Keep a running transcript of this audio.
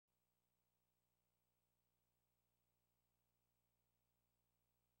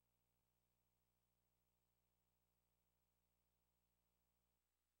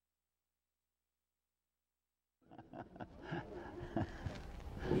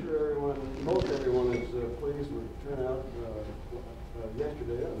most everyone is pleased with the turnout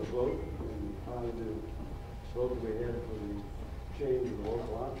yesterday on the vote, and the positive vote that we had for the change of the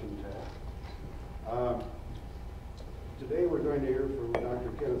local option tax. Today we're going to hear from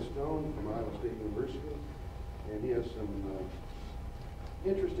Dr. Kenneth Stone from Iowa State University, and he has some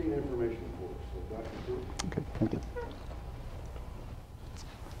interesting information for us. So, Dr. Stone. Okay, thank you.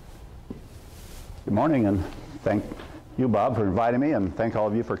 Good morning, and thank you, Bob, for inviting me, and thank all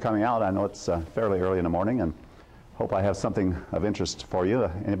of you for coming out. I know it's fairly early in the morning, and hope I have something of interest for you.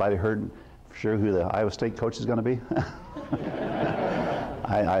 Anybody heard for sure who the Iowa State coach is going to be?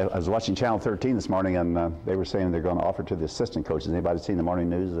 I was watching Channel 13 this morning, and they were saying they're going to offer to the assistant coaches. Anybody seen the morning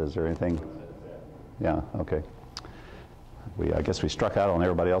news? Is there anything? Yeah, okay. I guess we struck out on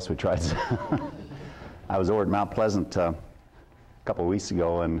everybody else we tried. I was over at Mount Pleasant a couple of weeks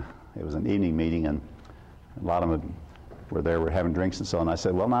ago, and it was an evening meeting, and a lot of them were there, were having drinks and so on. I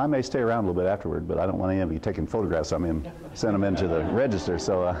said, well, now I may stay around a little bit afterward, but I don't want any of you taking photographs of me and send them into the register.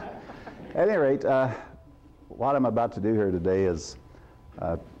 So at any rate, what I'm about to do here today is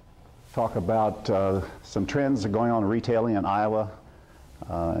talk about some trends that are going on in retailing in Iowa,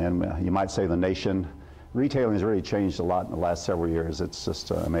 and you might say the nation. Retailing has really changed a lot in the last several years. It's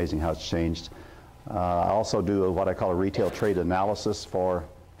just amazing how it's changed. I also do what I call a retail trade analysis for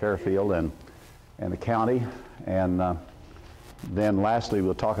Fairfield and the county. And then lastly,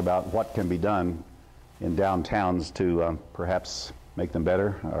 we'll talk about what can be done in downtowns to perhaps make them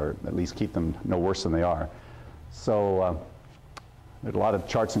better, or at least keep them no worse than they are. So there's a lot of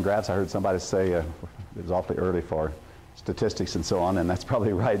charts and graphs. I heard somebody say it was awfully early for statistics and so on, and that's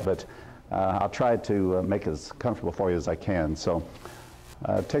probably right, but I'll try to make it as comfortable for you as I can. So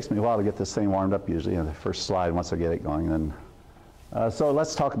it takes me a while to get this thing warmed up usually, in the first slide. Once I get it going, then so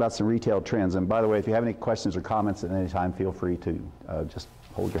let's talk about some retail trends. And by the way, if you have any questions or comments at any time, feel free to just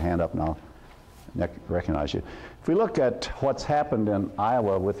hold your hand up and I'll recognize you. If we look at what's happened in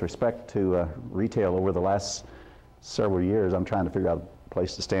Iowa with respect to retail over the last several years, I'm trying to figure out a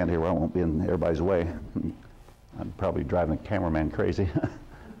place to stand here where I won't be in everybody's way. I'm probably driving the cameraman crazy.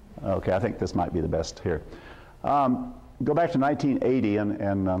 Okay, I think this might be the best here. Go back to 1980,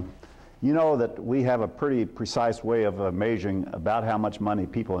 and you know that we have a pretty precise way of measuring about how much money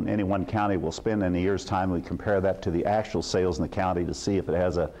people in any one county will spend in a year's time. We compare that to the actual sales in the county to see if it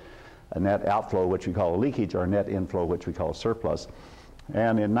has a net outflow, which we call a leakage, or a net inflow, which we call a surplus.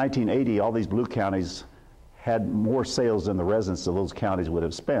 And in 1980, all these blue counties had more sales than the residents of those counties would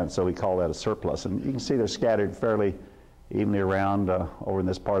have spent, so we call that a surplus. And you can see they're scattered fairly evenly around over in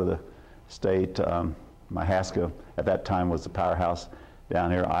this part of the state. Mahaska at that time was the powerhouse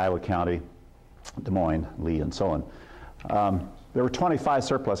down here, Iowa County, Des Moines, Lee, and so on. There were 25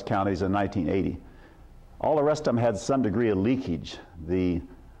 surplus counties in 1980. All the rest of them had some degree of leakage. The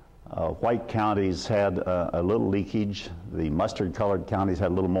white counties had a little leakage. The mustard-colored counties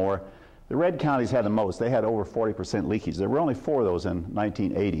had a little more. The red counties had the most. They had over 40% leakage. There were only 4 of those in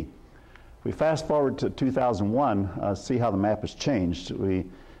 1980. If we fast forward to 2001, see how the map has changed. We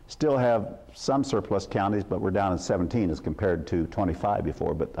still have some surplus counties, but we're down at 17 as compared to 25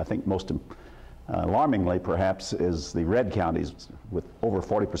 before. But I think most alarmingly, perhaps, is the red counties with over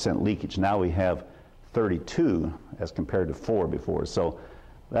 40% leakage. Now we have 32 as compared to 4 before. So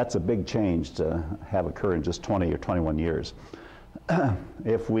that's a big change to have occur in just 20 or 21 years.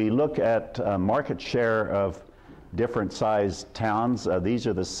 If we look at market share of different sized towns, these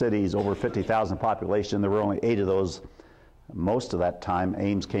are the cities over 50,000 population. There were only 8 of those most of that time.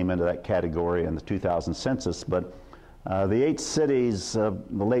 Ames came into that category in the 2000 census, but the 8 cities in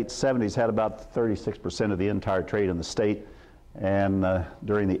the late 70s had about 36% of the entire trade in the state, and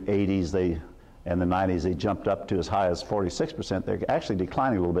during the 80s and the 90s they jumped up to as high as 46%. They're actually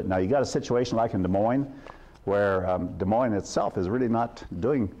declining a little bit. Now you got a situation like in Des Moines where Des Moines itself is really not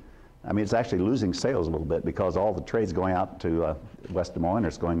doing, I mean, it's actually losing sales a little bit because all the trade's going out to West Des Moines, or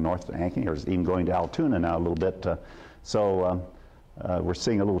it's going north to Ankeny, or it's even going to Altoona now a little bit. So we're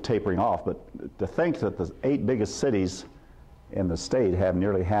seeing a little tapering off. But to think that the 8 biggest cities in the state have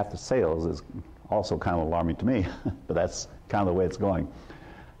nearly half the sales is also kind of alarming to me, but that's kind of the way it's going.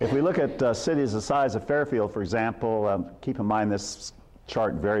 If we look at cities the size of Fairfield, for example, keep in mind this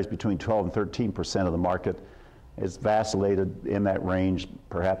chart varies between 12 and 13% of the market. It's vacillated in that range,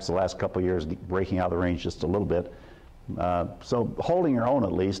 perhaps the last couple of years breaking out of the range just a little bit. So holding your own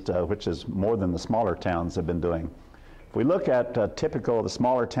at least, which is more than the smaller towns have been doing. If we look at typical of the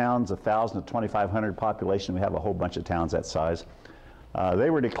smaller towns, 1,000 to 2,500 population, we have a whole bunch of towns that size. They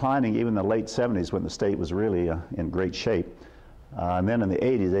were declining even in the late 70s when the state was really in great shape. And then in the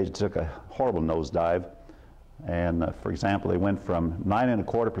 80s, they took a horrible nosedive. And for example, they went from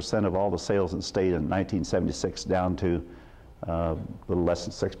 9.25% of all the sales in the state in 1976 down to a little less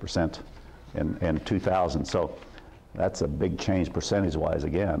than 6% in 2000. So that's a big change percentage-wise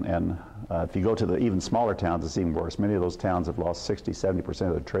again. And if you go to the even smaller towns, it's even worse. Many of those towns have lost 60–70%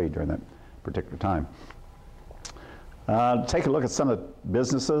 of their trade during that particular time. Take a look at some of the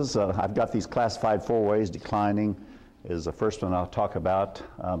businesses. I've got these classified 4 ways. Declining is the first one I'll talk about.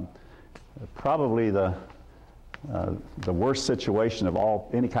 Probably the worst situation of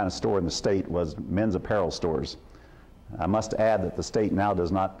any kind of store in the state was men's apparel stores. I must add that the state now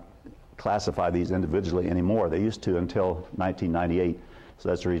does not classify these individually anymore. They used to until 1998, so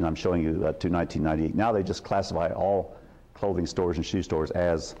that's the reason I'm showing you to 1998. Now they just classify all clothing stores and shoe stores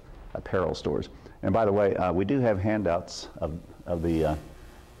as apparel stores. And by the way, we do have handouts of the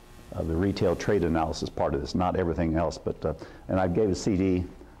retail trade analysis part of this, not everything else. But and I gave a CD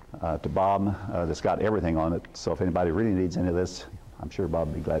to Bob that's got everything on it. So if anybody really needs any of this, I'm sure Bob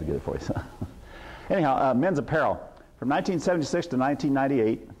would be glad to get it for you. Anyhow, men's apparel. From 1976 to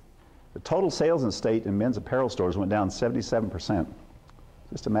 1998, the total sales in the state in men's apparel stores went down 77%.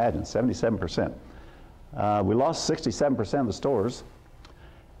 Just imagine, 77%. We lost 67% of the stores.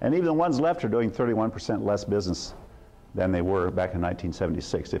 And even the ones left are doing 31% less business than they were back in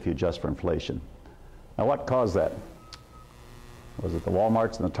 1976 if you adjust for inflation. Now what caused that? Was it the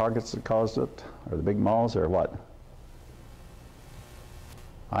Walmarts and the Targets that caused it, or the big malls, or what?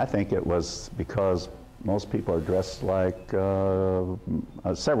 I think it was because most people are dressed like,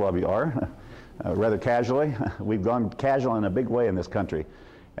 several of you are, rather casually. We've gone casual in a big way in this country,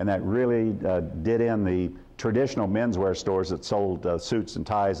 and that really did in the traditional menswear stores that sold suits and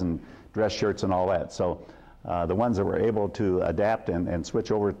ties and dress shirts and all that. So the ones that were able to adapt and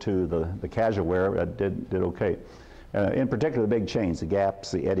switch over to the casual wear did okay. In particular, the big chains, the Gaps,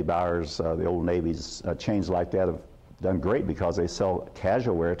 the Eddie Bauers, the Old Navies, chains like that have done great because they sell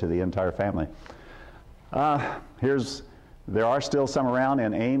casual wear to the entire family. There are still some around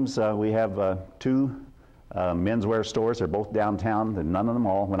in Ames. We have 2 menswear stores. They're both downtown, and none of them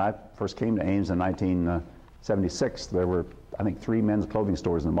all. When I first came to Ames in 1976, there were, I think, 3 men's clothing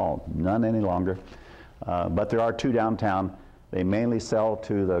stores in the mall. None any longer. But there are 2 downtown. They mainly sell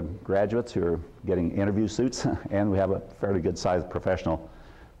to the graduates who are getting interview suits, and we have a fairly good-sized professional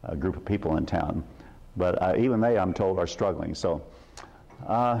group of people in town. But even they, I'm told, are struggling. So,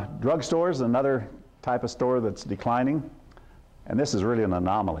 drugstores, another type of store that's declining, and this is really an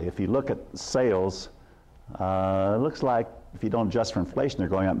anomaly. If you look at sales, it looks like if you don't adjust for inflation, they're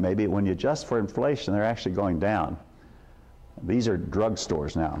going up. Maybe when you adjust for inflation, they're actually going down. These are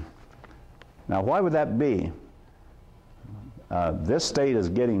drugstores now. Now, why would that be? This state is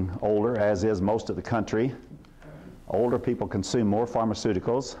getting older, as is most of the country. Older people consume more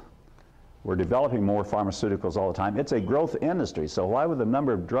pharmaceuticals. We're developing more pharmaceuticals all the time. It's a growth industry, so why would the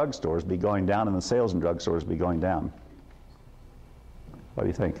number of drugstores be going down and the sales in drugstores be going down? What do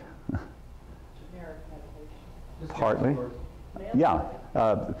you think? Partly. Yeah.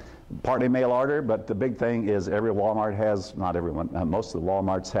 Partly mail order, but the big thing is every Walmart has, not everyone, most of the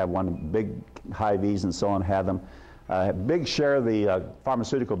Walmarts have one. Big Hy-Vees and so on have them. A big share of the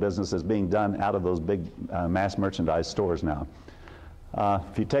pharmaceutical business is being done out of those big mass merchandise stores now.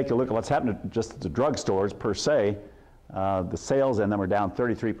 If you take a look at what's happened to just the drugstores per se, the sales in them are down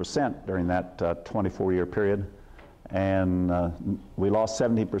 33% during that 24-year period. And we lost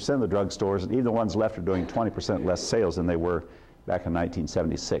 17% of the drugstores, and even the ones left are doing 20% less sales than they were back in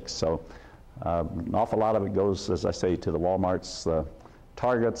 1976. So an awful lot of it goes, as I say, to the Walmarts, the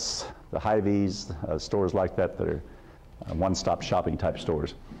Targets, the Hy-Vees, stores like that that are one-stop shopping type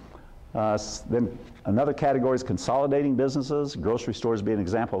stores. Then another category is consolidating businesses, grocery stores being an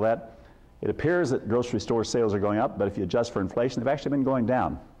example of that. It appears that grocery store sales are going up, but if you adjust for inflation, they've actually been going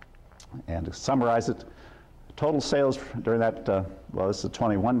down. And to summarize it, total sales during that, well, this is a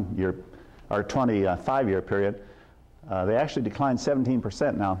 21-year or 25-year period, they actually declined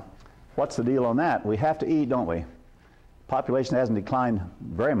 17%. Now, what's the deal on that? We have to eat, don't we? Population hasn't declined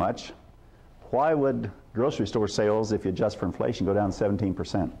very much. Why would grocery store sales, if you adjust for inflation, go down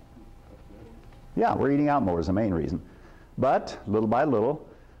 17%? Yeah, we're eating out more is the main reason. But little by little,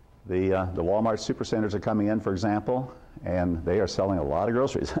 the Walmart supercenters are coming in, for example, and they are selling a lot of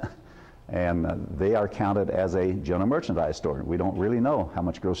groceries. And they are counted as a general merchandise store. We don't really know how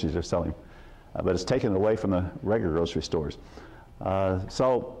much groceries they're selling, but it's taken away from the regular grocery stores. We've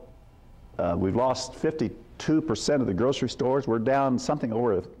lost 52% of the grocery stores. We're down something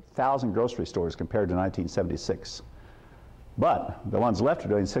over 1,000 grocery stores compared to 1976. But the ones left are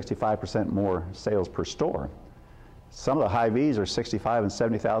doing 65% more sales per store. Some of the Hy-Vees are 65 and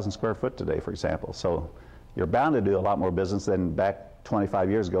 70,000 square foot today, for example. So you're bound to do a lot more business than back 25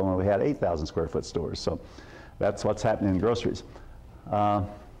 years ago when we had 8,000 square foot stores. So that's what's happening in groceries.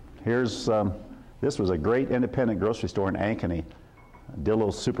 This was a great independent grocery store in Ankeny,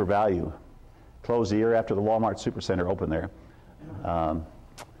 Dillo's Super Value. Closed a year after the Walmart Supercenter opened there.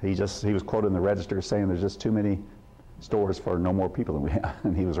 He was quoted in the register saying there's just too many stores for no more people than we have,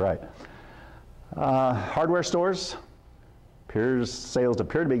 and he was right. Hardware stores, sales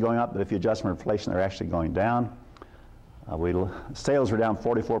appear to be going up, but if you adjust for inflation, they're actually going down. Sales were down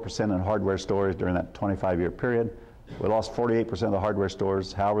 44% in hardware stores during that 25-year period. We lost 48% of the hardware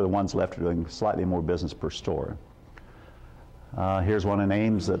stores. However, the ones left are doing slightly more business per store. Here's one in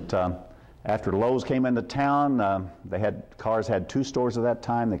Ames that after Lowe's came into town, Cars had 2 stores at that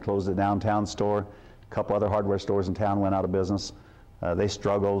time. They closed the downtown store. A couple other hardware stores in town went out of business. They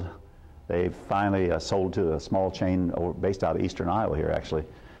struggled. They finally sold to a small chain based out of eastern Iowa here, actually.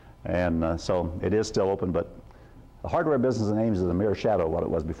 And so it is still open, but the hardware business in Ames is a mere shadow of what it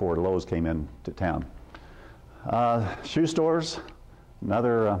was before Lowe's came into town. Shoe stores,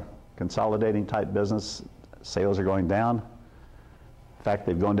 another consolidating type business. Sales are going down. In fact,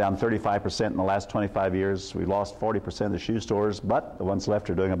 they've gone down 35% in the last 25 years. We lost 40% of the shoe stores, but the ones left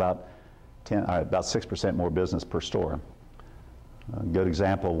are doing about 6% more business per store. A good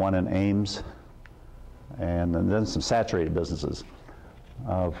example, one in Ames, and then some saturated businesses.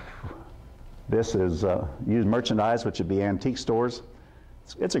 This is used merchandise, which would be antique stores.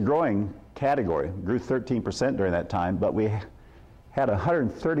 It's a growing category. It grew 13% during that time, but we had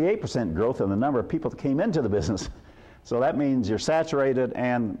 138% growth in the number of people that came into the business. So that means you're saturated,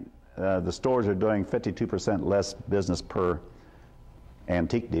 and the stores are doing 52% less business per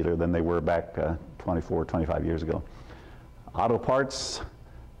antique dealer than they were back 24, 25 years ago. Auto parts,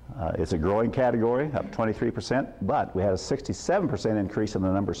 it's a growing category, up 23%, but we had a 67% increase in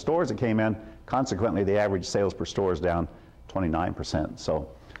the number of stores that came in. Consequently, the average sales per store is down 29%. So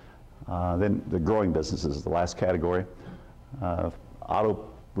then the growing businesses is the last category.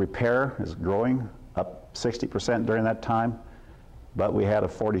 Auto repair is growing, up 60% during that time, but we had a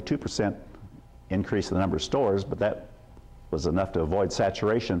 42% increase in the number of stores, but that was enough to avoid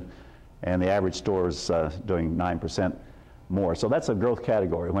saturation, and the average store is doing 9% more. So that's a growth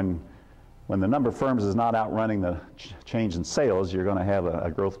category. When the number of firms is not outrunning the change in sales, you're going to have a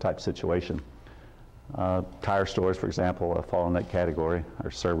growth type situation. Tire stores, for example, fall in that category,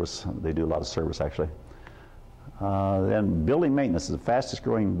 or service. They do a lot of service, actually. Then building maintenance is the fastest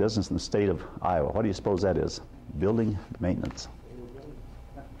growing business in the state of Iowa. What do you suppose that is? Building maintenance.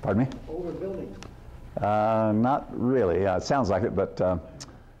 Pardon me? Older buildings. Not really. It sounds like it, but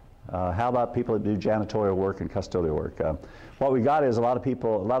how about people that do janitorial work and custodial work? What we got is a lot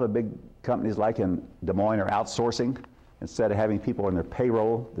of big companies like in Des Moines are outsourcing. Instead of having people in their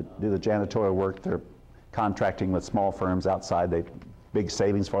payroll that do the janitorial work, they're contracting with small firms outside. Big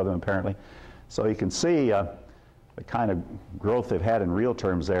savings for them, apparently. So you can see the kind of growth they've had in real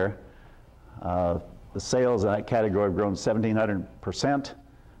terms there. The sales in that category have grown 1,700%.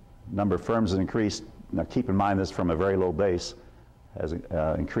 Number of firms has increased. Now keep in mind this from a very low base, has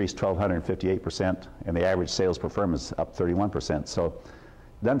increased 1,258%, and the average sales per firm is up 31%. So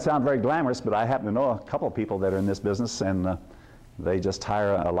it doesn't sound very glamorous, but I happen to know a couple of people that are in this business, and they just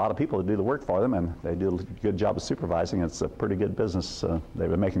hire a lot of people to do the work for them, and they do a good job of supervising. It's a pretty good business. They've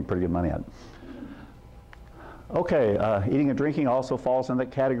been making pretty good money at it. Okay, eating and drinking also falls in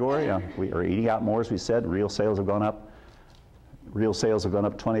that category. We are eating out more, as we said. Real sales have gone up. Real sales have gone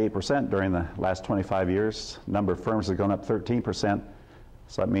up 28% during the last 25 years. Number of firms has gone up 13%.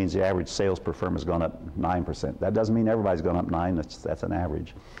 So that means the average sales per firm has gone up 9%. That doesn't mean everybody's gone up 9%. That's an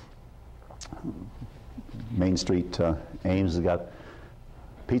average. Main Street, Ames has got a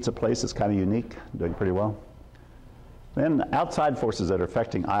pizza place that's kind of unique, doing pretty well. Then outside forces that are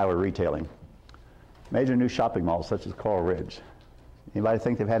affecting Iowa retailing. Major new shopping malls such as Coral Ridge. Anybody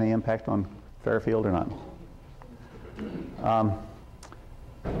think they've had any impact on Fairfield or not?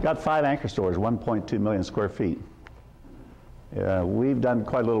 Got 5 anchor stores, 1.2 million square feet. We've done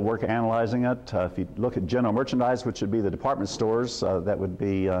quite a little work analyzing it. If you look at general merchandise, which would be the department stores, that would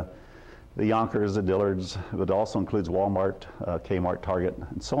be the Yonkers, the Dillards. It also includes Walmart, Kmart, Target,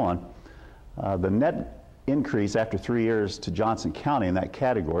 and so on. The net increase after 3 years to Johnson County in that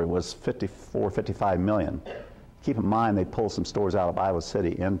category was 55 million. Keep in mind they pulled some stores out of Iowa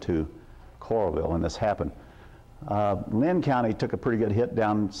City into Coralville when this happened. Lynn County took a pretty good hit,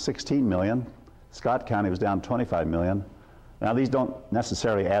 down 16 million. Scott County was down 25 million. Now these don't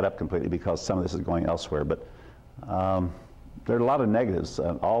necessarily add up completely because some of this is going elsewhere, but there are a lot of negatives.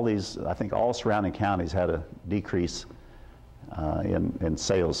 I think all surrounding counties had a decrease in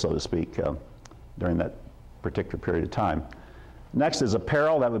sales, so to speak, during that particular period of time. Next is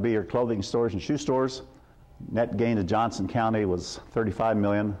apparel. That would be your clothing stores and shoe stores. Net gain to Johnson County was 35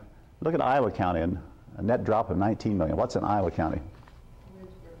 million. Look at Iowa County, and a net drop of 19 million. What's in Iowa County?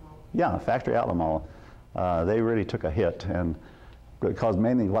 Yeah, Factory Outlet Mall. They really took a hit, and because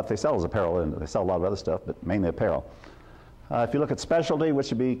mainly what they sell is apparel, and they sell a lot of other stuff, but mainly apparel. If you look at specialty, which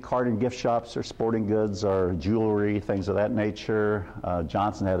would be card and gift shops or sporting goods or jewelry, things of that nature,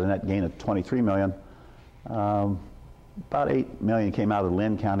 Johnson had a net gain of 23 million. About 8 million came out of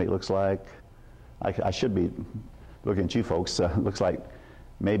Lynn County, it looks like. I should be looking at you folks. Looks like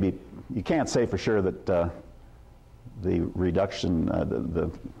maybe, you can't say for sure that the reduction,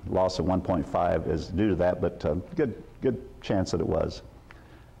 the loss of 1.5 is due to that, but good chance that it was.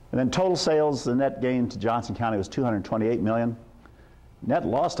 And then total sales, the net gain to Johnson County was 228 million. Net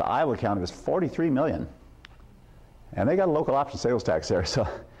loss to Iowa County was 43 million. And they got a local option sales tax there, so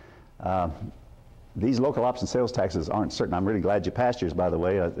these local option sales taxes aren't certain. I'm really glad you passed yours, by the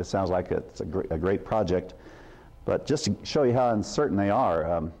way. It sounds like it's a great project. But just to show you how uncertain they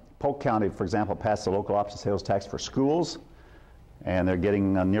are, Polk County, for example, passed the local option sales tax for schools, and they're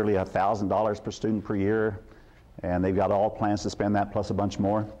getting nearly $1,000 per student per year, and they've got all plans to spend that plus a bunch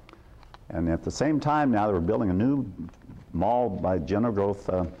more. And at the same time now, they were building a new mall by General Growth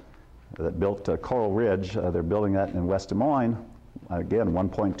that built Coral Ridge. They're building that in West Des Moines. Again,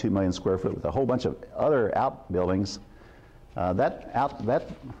 1.2 million square foot with a whole bunch of other outbuildings. And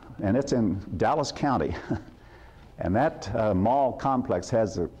it's in Dallas County. And that mall complex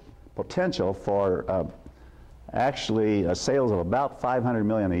has the potential for actually sales of about 500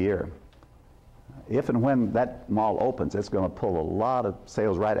 million a year. If and when that mall opens, it's going to pull a lot of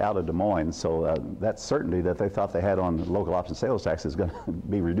sales right out of Des Moines. So that certainty that they thought they had on local option sales tax is going to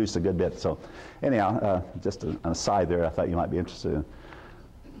be reduced a good bit. So anyhow, just an aside there I thought you might be interested in.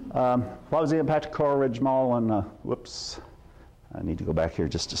 What was the impact of Coral Ridge Mall on, whoops, I need to go back here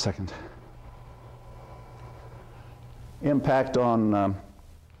just a second. Impact on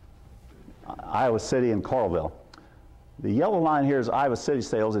Iowa City and Coralville. The yellow line here is Iowa City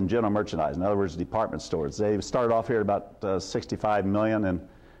sales in general merchandise, in other words, department stores. They started off here at about 65 million in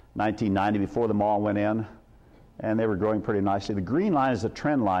 1990 before the mall went in, and they were growing pretty nicely. The green line is the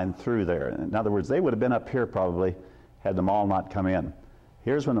trend line through there. In other words, they would have been up here probably had the mall not come in.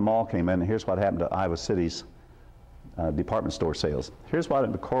 Here's when the mall came in, and here's what happened to Iowa City's department store sales. Here's what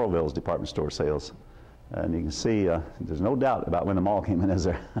happened to Coralville's department store sales. And you can see there's no doubt about when the mall came in, is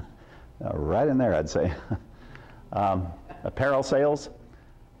there? Right in there, I'd say. Apparel sales.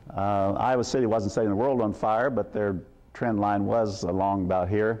 Iowa City wasn't setting the world on fire, but their trend line was along about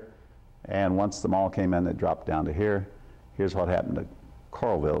here. And once the mall came in, it dropped down to here. Here's what happened to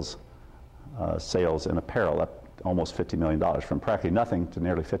Coralville's sales in apparel, up almost $50 million, from practically nothing to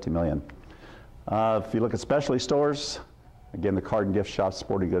nearly 50 million. If you look at specialty stores, again, the card and gift shops,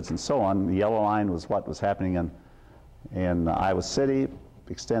 sporting goods, and so on, the yellow line was what was happening in Iowa City.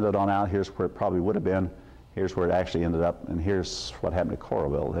 Extended on out, here's where it probably would have been. Here's where it actually ended up, and here's what happened to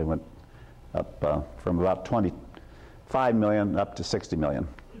Coralville. They went up from about 25 million up to 60 million.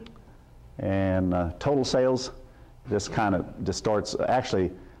 And total sales, this kind of distorts.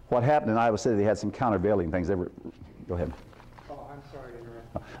 Actually, what happened in Iowa City, they had some countervailing things. They were, go ahead. Oh, I'm sorry to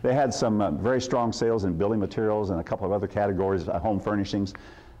interrupt. They had some very strong sales in building materials and a couple of other categories, home furnishings,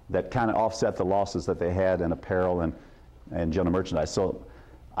 that kind of offset the losses that they had in apparel and general merchandise. So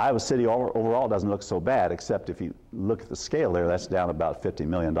Iowa City overall doesn't look so bad, except if you look at the scale there, that's down about $50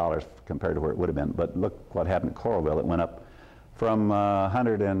 million compared to where it would have been. But look what happened at Coralville. It went up from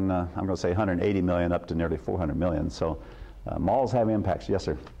 180 million up to nearly 400 million. So malls have impacts. Yes,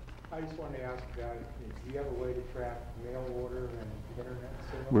 sir? I just wanted to ask about, do you have a way to track mail order and internet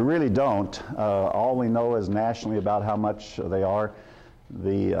sales? We really don't. All we know is nationally about how much they are.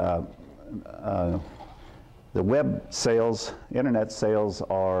 The web sales, internet sales,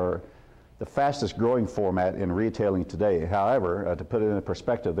 are the fastest growing format in retailing today. However, to put it in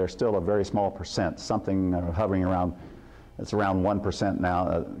perspective, they're still a very small percent, something hovering around, it's around 1%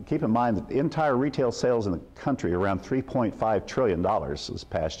 now. Keep in mind that the entire retail sales in the country are around $3.5 trillion this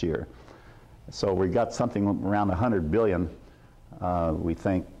past year. So we got something around 100 billion, we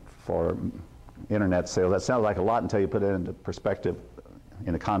think, for internet sales. That sounds like a lot until you put it into perspective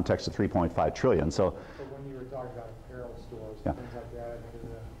in the context of 3.5 trillion. So when you were talking about apparel stores yeah. and things like that,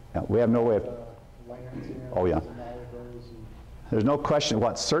 yeah, we have no way of. Oh yeah. There's no question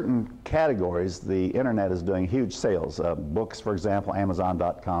what certain categories the internet is doing huge sales. Books, for example,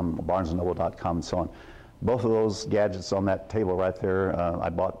 Amazon.com, BarnesandNoble.com, and so on. Both of those gadgets on that table right there, I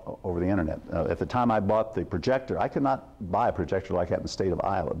bought over the internet. At the time I bought the projector, I could not buy a projector like that in the state of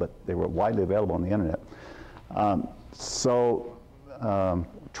Iowa, but they were widely available on the internet.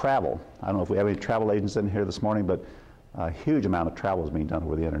 Travel. I don't know if we have any travel agents in here this morning, but a huge amount of travel is being done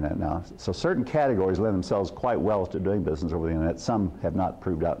over the internet now. So certain categories lend themselves quite well to doing business over the internet. Some have not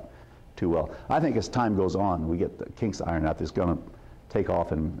proved out too well. I think as time goes on, we get the kinks ironed out, that's going to take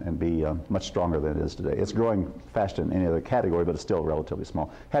off and be much stronger than it is today. It's growing faster than any other category, but it's still relatively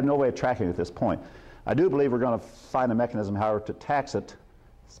small. Have no way of tracking it at this point. I do believe we're going to find a mechanism, however, to tax it,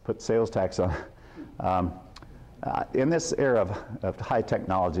 put sales tax on. In this era of high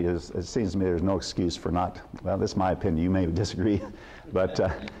technology, it seems to me there's no excuse for not, well, this is my opinion, you may disagree, but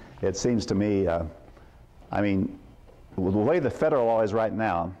it seems to me, I mean, the way the federal law is right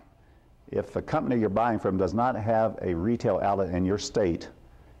now, if the company you're buying from does not have a retail outlet in your state,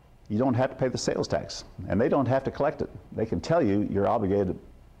 you don't have to pay the sales tax, and they don't have to collect it. They can tell you you're obligated to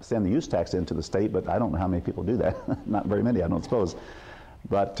send the use tax into the state, but I don't know how many people do that. Not very many, I don't suppose.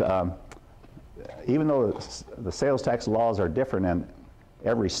 But even though the sales tax laws are different in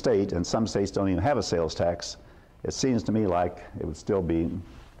every state, and some states don't even have a sales tax, it seems to me like it would still be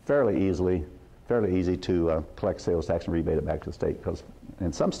fairly easy to collect sales tax and rebate it back to the state, because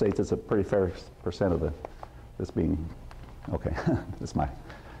in some states it's a pretty fair percent of this being, okay, that's my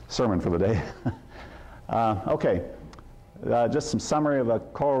sermon for the day. Okay, just some summary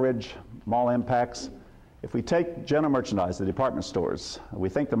of Coral Ridge Mall impacts. If we take general merchandise, the department stores, we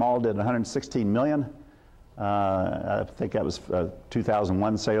think the mall did 116 million. I think that was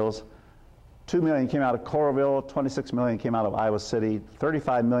 2001 sales. 2 million came out of Coralville, 26 million came out of Iowa City,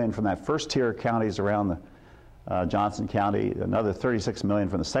 35 million from that first tier counties around the Johnson County, another 36 million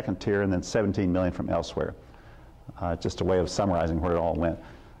from the second tier, and then 17 million from elsewhere. Just a way of summarizing where it all went.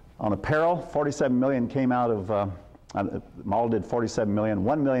 On apparel, 47 million came out of, the mall did 47 million,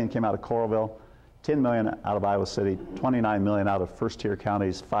 1 million came out of Coralville, 10 million out of Iowa City, 29 million out of first tier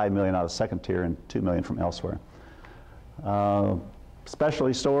counties, 5 million out of second tier, and 2 million from elsewhere.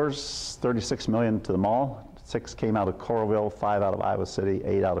 Specialty stores, 36 million to the mall, 6 came out of Coralville, 5 out of Iowa City,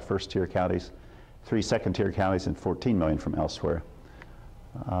 8 out of first tier counties, 3 second tier counties, and 14 million from elsewhere.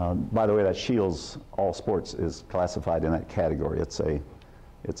 By the way, that Shields All Sports is classified in that category. It's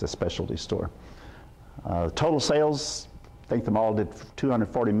a specialty store. Total sales, I think the mall did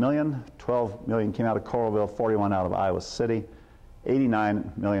 240 million, 12 million came out of Coralville, 41 out of Iowa City,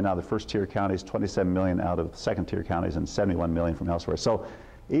 89 million out of the first tier counties, 27 million out of second tier counties, and 71 million from elsewhere. So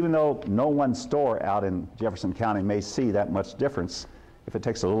even though no one store out in Jefferson County may see that much difference, if it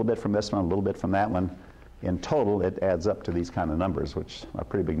takes a little bit from this one, a little bit from that one, in total it adds up to these kind of numbers, which are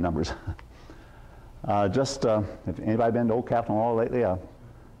pretty big numbers. If anybody been to Old Capitol Mall lately,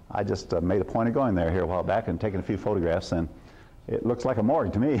 I just made a point of going there here a while back and taking a few photographs, and it looks like a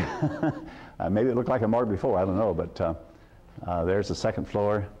morgue to me. Maybe it looked like a morgue before, I don't know, but there's the second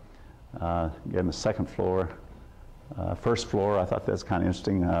floor. Again, the second floor. First floor, I thought that's kind of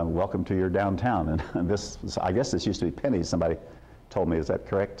interesting. Welcome to your downtown. And this, I guess this used to be Penny's, somebody told me, is that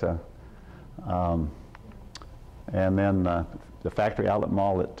correct? And then the factory outlet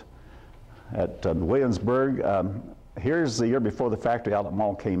mall at Williamsburg. Here's the year before the factory outlet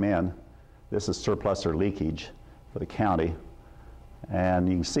mall came in. This is surplus or leakage for the county. And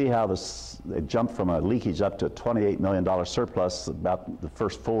you can see how it jumped from a leakage up to a $28 million surplus about the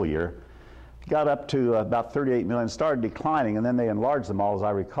first full year. Got up to about 38 million, started declining, and then they enlarged the mall, as I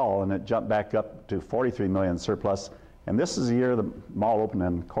recall, and it jumped back up to 43 million surplus. And this is the year the mall opened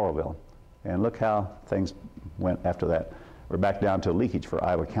in Coralville. And look how things went after that. We're back down to leakage for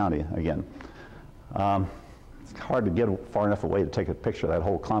Iowa County again. It's hard to get far enough away to take a picture of that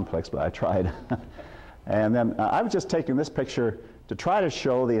whole complex, but I tried. And then I was just taking this picture to try to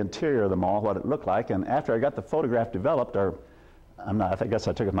show the interior of the mall, what it looked like. And after I got the photograph developed, or I guess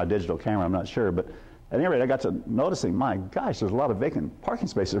I took it with my digital camera, I'm not sure, but at any rate, I got to noticing, my gosh, there's a lot of vacant parking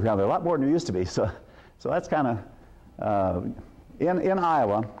spaces around there, a lot more than there used to be. So that's kind of, in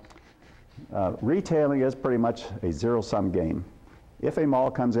Iowa, retailing is pretty much a zero-sum game. If a mall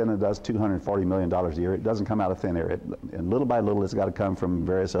comes in and does $240 million a year, it doesn't come out of thin air. And little by little, it's got to come from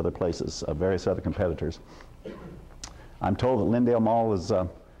various other places, various other competitors. I'm told that Lindale Mall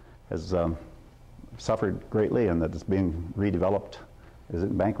has suffered greatly and that it's being redeveloped. Is it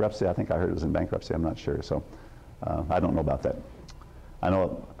in bankruptcy? I think I heard it was in bankruptcy. I'm not sure. So I don't know about that. I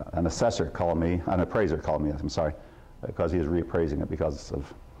know an appraiser called me, I'm sorry, because he was reappraising it because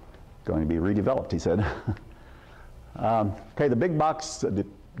of going to be redeveloped, he said. Okay, the big box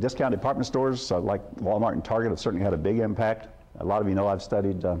discount department stores like Walmart and Target have certainly had a big impact. A lot of you know I've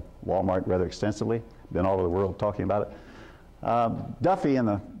studied Walmart rather extensively, been all over the world talking about it. Duffy in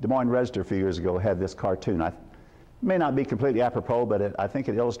the Des Moines Register a few years ago had this cartoon. may not be completely apropos, but I think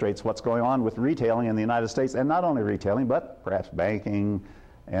it illustrates what's going on with retailing in the United States, and not only retailing, but perhaps banking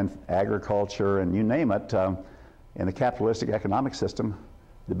and agriculture and you name it. In the capitalistic economic system,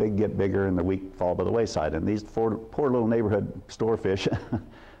 the big get bigger and the weak fall by the wayside. And these poor little neighborhood store fish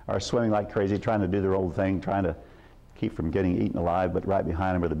are swimming like crazy, trying to do their old thing, trying to keep from getting eaten alive, but right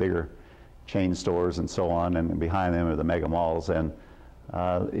behind them are the bigger chain stores and so on, and behind them are the mega malls. And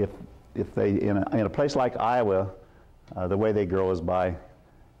if they, in a place like Iowa, the way they grow is by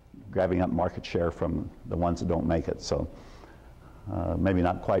grabbing up market share from the ones that don't make it. So maybe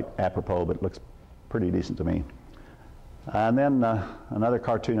not quite apropos, but it looks pretty decent to me. And then another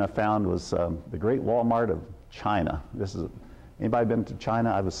cartoon I found was the Great Walmart of China. Anybody been to China?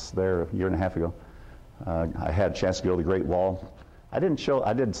 I was there a year and a half ago. I had a chance to go to the Great Wall. I did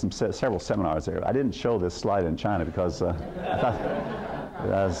several seminars there. I didn't show this slide in China because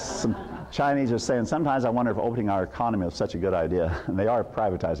some Chinese are saying, sometimes I wonder if opening our economy is such a good idea. And they are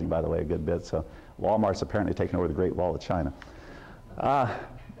privatizing, by the way, a good bit. So Walmart's apparently taken over the Great Wall of China.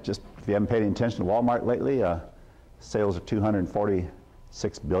 Just if you haven't paid any attention to Walmart lately, sales are $246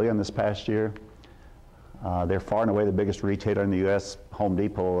 billion this past year. They're far and away the biggest retailer in the U.S. Home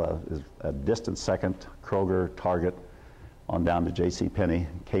Depot is a distant second. Kroger, Target, on down to JCPenney.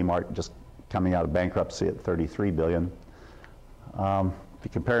 Kmart just coming out of bankruptcy at $33 billion. If you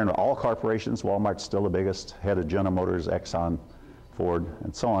compare them to all corporations, Walmart's still the biggest, ahead of General Motors, Exxon, Ford,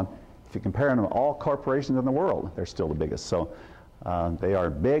 and so on. If you compare them to all corporations in the world, they're still the biggest. So they are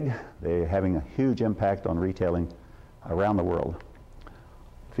big. They're having a huge impact on retailing around the world.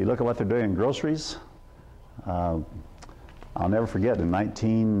 If you look at what they're doing in groceries, I'll never forget, in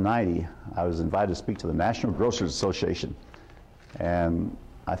 1990, I was invited to speak to the National Grocers Association. And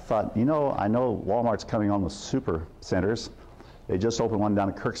I thought, I know Walmart's coming on with super centers. They just opened one down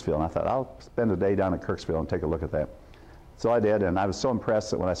at Kirksville, and I thought, I'll spend a day down at Kirksville and take a look at that. So I did, and I was so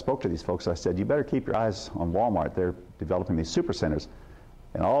impressed that when I spoke to these folks, I said, you better keep your eyes on Walmart. They're developing these super centers.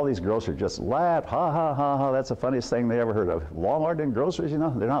 And all these grocers just laughed, ha, ha, ha, ha, that's the funniest thing they ever heard of. Walmart and groceries, they're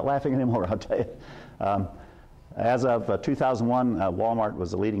not laughing anymore, I'll tell you. As of 2001, Walmart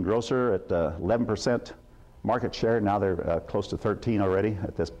was the leading grocer at 11% market share. Now they're close to 13 already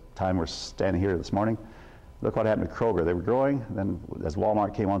at this time we're standing here this morning. Look what happened to Kroger. They were growing, then as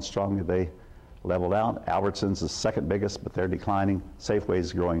Walmart came on strongly, they leveled out. Albertsons is second biggest, but they're declining.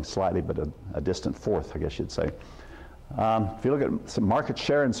 Safeway's growing slightly, but a distant fourth, I guess you'd say. If you look at some market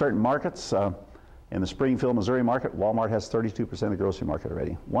share in certain markets, in the Springfield, Missouri market, Walmart has 32% of the grocery market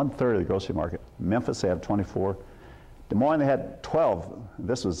already. 1/3 of the grocery market. Memphis, they have 24. Des Moines, they had 12.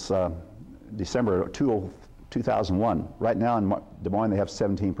 This was December 2001. Right now in Des Moines, they have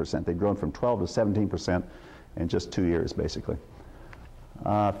 17%. They've grown from 12 to 17% in just 2 years, basically.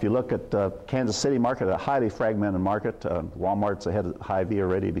 If you look at Kansas City market, a highly fragmented market, Walmart's ahead of Hy-Vee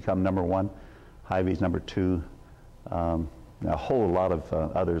already, become #1. Hy-Vee's #2. A whole lot of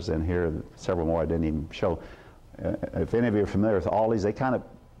others in here, several more I didn't even show. If any of you are familiar with Aldi's,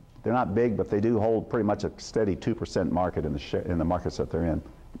 they're not big, but they do hold pretty much a steady 2% market in the markets that they're in,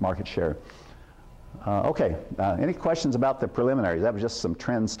 market share. Okay, any questions about the preliminaries? That was just some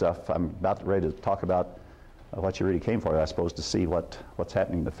trend stuff. I'm about ready to talk about what you really came for, I suppose, to see what's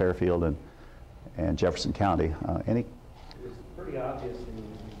happening to Fairfield and Jefferson County. Any? It's pretty obvious in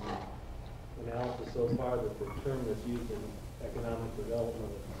the analysis so far that the term that's used in economic development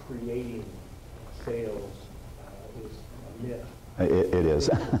of creating sales is a myth. It is.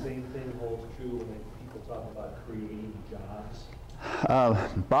 The same thing holds true when people talk about creating jobs.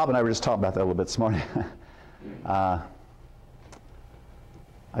 Bob and I were just talking about that a little bit this morning.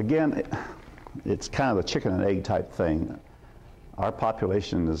 Again, it's kind of a chicken and egg type thing. Our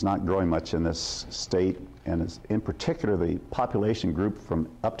population is not growing much in this state, and it's, in particular the population group from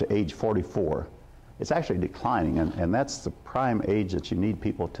up to age 44. It's actually declining, and that's the prime age that you need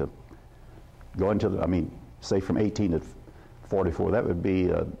people to go into say from 18 to 44. That would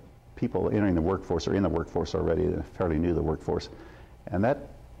be people entering the workforce or in the workforce already, fairly new to the workforce. And that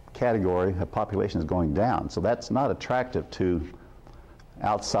category of population is going down, so that's not attractive to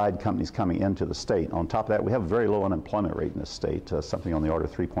outside companies coming into the state. On top of that, we have a very low unemployment rate in this state, something on the order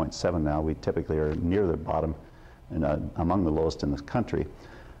of 3.7 now. We typically are near the bottom and among the lowest in the country.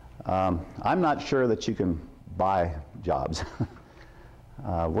 I'm not sure that you can buy jobs.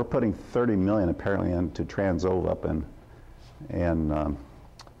 We're putting $30 million apparently into Trans-Ov up in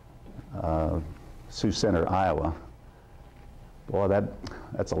Sioux Center, Iowa. Boy,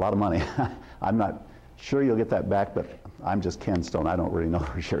 that's a lot of money. I'm not sure you'll get that back, but I'm just Ken Stone. I don't really know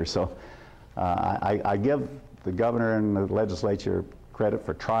for sure. So I give the governor and the legislature credit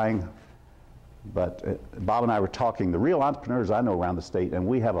for trying But Bob and I were talking, the real entrepreneurs I know around the state, and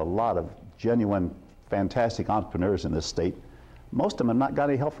we have a lot of genuine, fantastic entrepreneurs in this state. Most of them have not got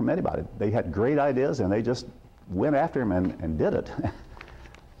any help from anybody. They had great ideas and they just went after them and did it.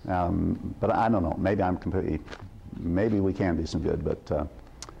 But I don't know, maybe we can do some good, but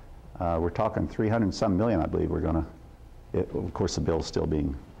we're talking 300 some million, I believe we're gonna, of course the bill's still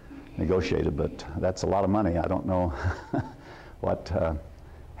being negotiated, but that's a lot of money. I don't know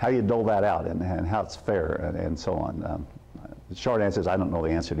how you dole that out and how it's fair and so on. The short answer is I don't know the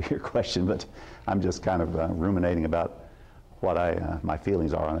answer to your question, but I'm just kind of ruminating about what my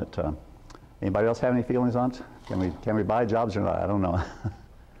feelings are on it. Anybody else have any feelings on it? Can we buy jobs or not? I don't know.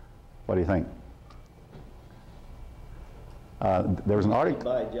 What do you think? There was an article.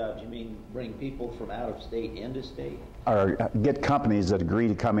 Buy jobs, you mean bring people from out of state into state? Or get companies that agree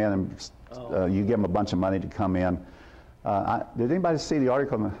to come in and you give them a bunch of money to come in. Did anybody see the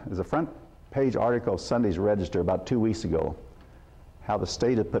article? There's a front page article of Sunday's Register about 2 weeks ago, how the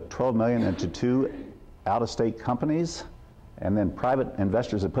state had put $12 million into 2 out-of-state companies, and then private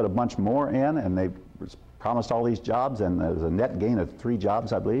investors had put a bunch more in, and they promised all these jobs, and there was a net gain of 3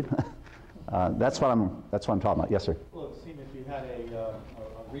 jobs, I believe. That's what I'm talking about. Yes, sir. Well, it seemed if you had a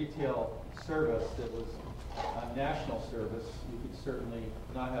retail service that was a national service, you could certainly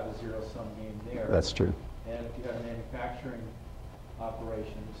not have a zero-sum game there. That's true. And if you have a manufacturing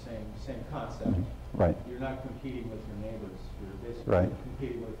operation, same concept. Mm-hmm. Right. You're not competing with your neighbors. You're basically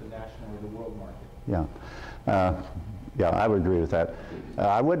competing with the national or the world market. Yeah. Yeah, I would agree with that.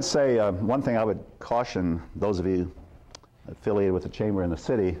 I would say one thing I would caution those of you affiliated with the chamber in the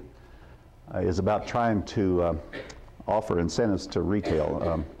city is about trying to offer incentives to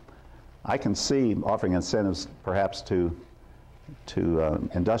retail. I can see offering incentives perhaps to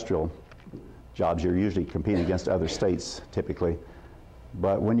industrial jobs. You're usually competing against other states typically.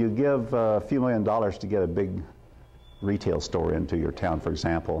 But when you give a few $1 million to get a big retail store into your town, for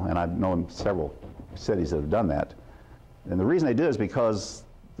example, and I've known several cities that have done that, and the reason they do is because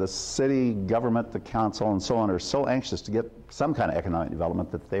the city government, the council, and so on are so anxious to get some kind of economic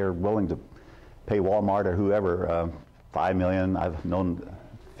development that they're willing to pay Walmart or whoever $5 million. I've known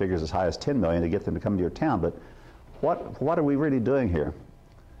figures as high as $10 million to get them to come to your town. But what are we really doing here?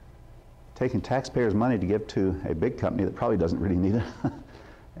 Taking taxpayers' money to give to a big company that probably doesn't really need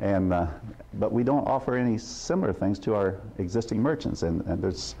it. But we don't offer any similar things to our existing merchants, and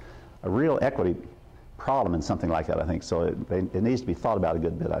there's a real equity problem in something like that, I think. So it needs to be thought about a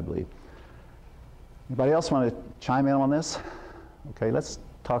good bit, I believe. Anybody else want to chime in on this? Okay, let's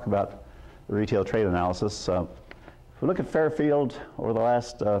talk about the retail trade analysis. If we look at Fairfield over the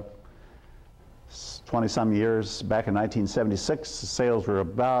last 20-some years, back in 1976, sales were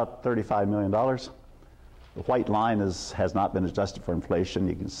about $35 million. The white line has not been adjusted for inflation.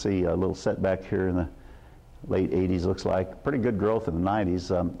 You can see a little setback here in the late 80s, looks like. Pretty good growth in the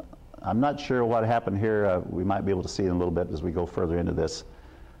 90s. I'm not sure what happened here. We might be able to see it in a little bit as we go further into this.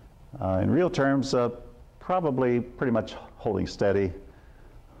 In real terms, probably pretty much holding steady.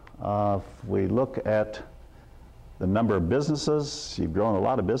 If we look at the number of businesses, you've grown a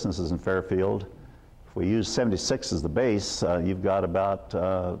lot of businesses in Fairfield. If we use 76 as the base, you've got about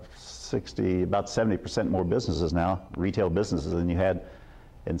 70% more businesses now, retail businesses, than you had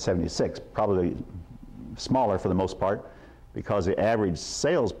in 76. Probably smaller for the most part, because the average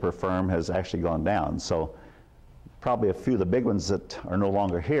sales per firm has actually gone down. So probably a few of the big ones that are no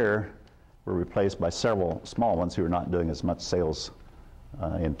longer here were replaced by several small ones who are not doing as much sales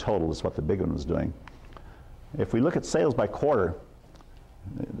in total as what the big one was doing. If we look at sales by quarter,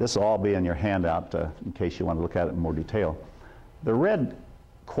 this will all be in your handout in case you want to look at it in more detail. The red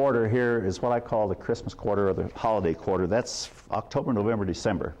quarter here is what I call the Christmas quarter or the holiday quarter. That's October, November,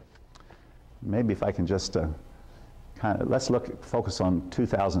 December. Maybe if I can just let's focus on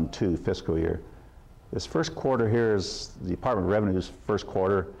 2002 fiscal year. This first quarter here is the Department of Revenue's first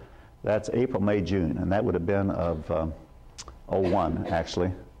quarter. That's April, May, June, and that would have been of 01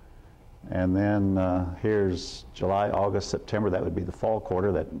 actually. And then here's July, August, September. That would be the fall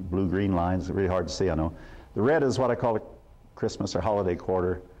quarter. That blue-green line is really hard to see, I know. The red is what I call the Christmas or holiday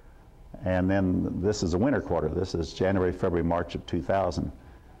quarter, and then this is the winter quarter. This is January, February, March of 2000.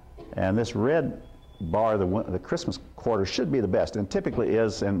 And this red bar, the Christmas quarter, should be the best, and typically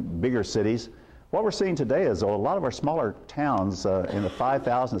is in bigger cities. What we're seeing today is, though, a lot of our smaller towns in the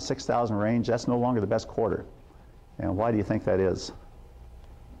 5,000 to 6,000 range, that's no longer the best quarter. And why do you think that is?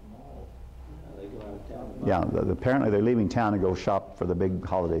 They go out of town. Yeah, apparently they're leaving town to go shop for the big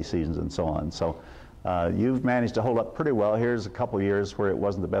holiday seasons and so on. So you've managed to hold up pretty well. Here's a couple years where it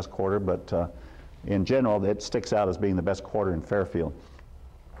wasn't the best quarter, but in general, it sticks out as being the best quarter in Fairfield.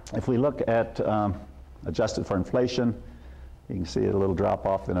 If we look at adjusted for inflation, you can see a little drop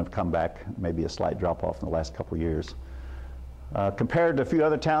off, then it'll come back, maybe a slight drop off in the last couple of years. Compared to a few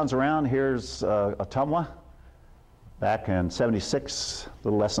other towns around, here's Ottumwa. Back in '76, a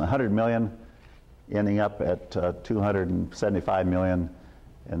little less than 100 million, ending up at 275 million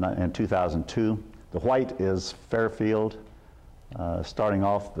in 2002. The white is Fairfield. Starting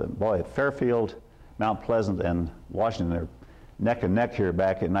off, Fairfield, Mount Pleasant, and Washington are neck and neck here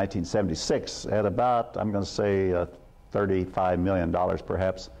back in 1976 at about, I'm going to say, $35 million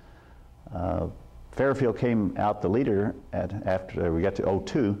perhaps. Fairfield came out the leader after we got to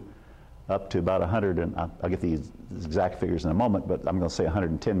 '02, up to about 100, and I'll get the exact figures in a moment, but I'm going to say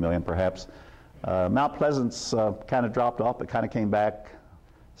 110 million perhaps. Mount Pleasant's kind of dropped off, but kind of came back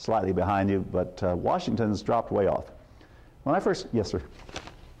slightly behind you, but Washington's dropped way off. When I first, yes, sir.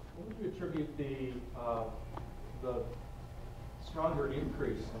 What would you attribute the stronger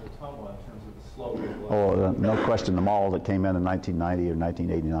increase in Ottumwa in terms of the slope of the Oh, no question, the mall that came in 1990 or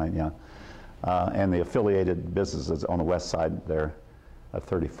 1989, yeah. And the affiliated businesses on the west side there at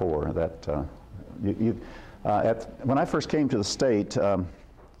 34. That when I first came to the state,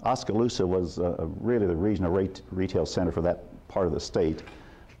 Oskaloosa was really the regional retail center for that part of the state,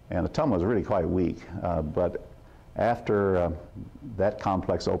 and Ottumwa was really quite weak. But after that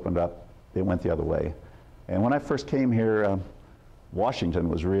complex opened up, it went the other way. And when I first came here, Washington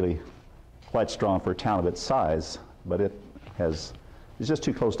was really quite strong for a town of its size, but it's just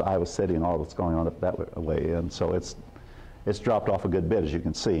too close to Iowa City and all that's going on up that way, and so it's dropped off a good bit, as you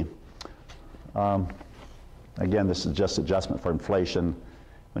can see. Again, this is just adjustment for inflation.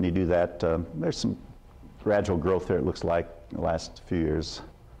 When you do that, there's some gradual growth there, it looks like, in the last few years.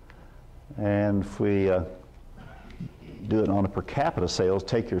 And if we do it on a per capita sales,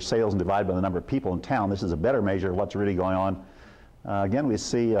 take your sales and divide by the number of people in town, this is a better measure of what's really going on. Again, we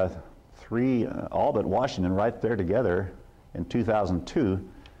see all but Washington right there together in 2002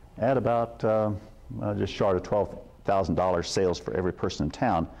 at about just short of $12,000 sales for every person in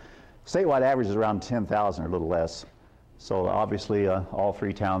town. Statewide average is around 10,000 or a little less. So obviously all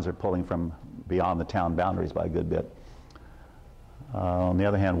three towns are pulling from beyond the town boundaries by a good bit. On the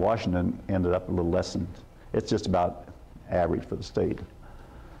other hand, Washington ended up a little less than, it's just about average for the state.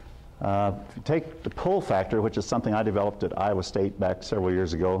 If you take the pull factor, which is something I developed at Iowa State back several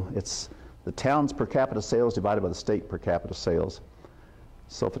years ago, it's the town's per capita sales divided by the state per capita sales.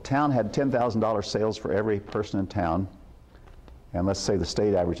 So if a town had $10,000 sales for every person in town, and let's say the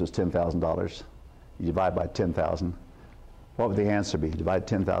state average is $10,000, you divide by 10,000, what would the answer be? Divide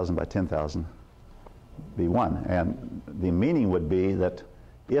 10,000 by 10,000, be 1. And the meaning would be that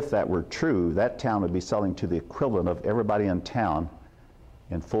if that were true, that town would be selling to the equivalent of everybody in town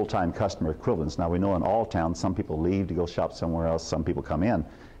in full-time customer equivalents. Now we know in all towns, some people leave to go shop somewhere else, some people come in.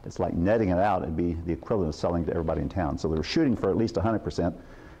 It's like netting it out, it'd be the equivalent of selling to everybody in town. So they were shooting for at least 100%,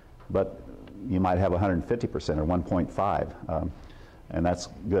 but you might have 150% or 1.5, and that's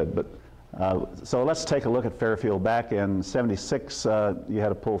good. But so let's take a look at Fairfield. Back in '76, you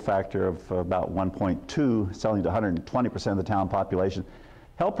had a pull factor of about 1.2, selling to 120% of the town population.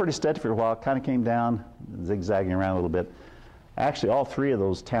 Held pretty steady for a while, kind of came down, zigzagging around a little bit. Actually, all three of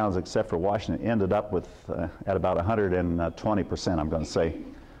those towns, except for Washington, ended up with at about 120%, I'm going to say,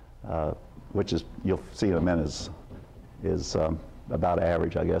 which is, you'll see in a minute, is about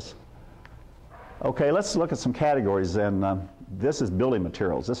average, I guess. Okay, let's look at some categories then. This is building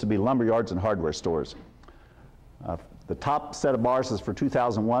materials. This would be lumber yards and hardware stores. The top set of bars is for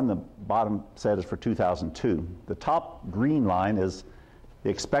 2001. The bottom set is for 2002. The top green line is the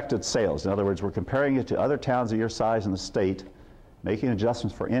expected sales. In other words, we're comparing it to other towns of your size in the state, making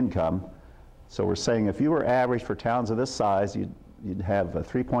adjustments for income. So we're saying if you were average for towns of this size, you'd have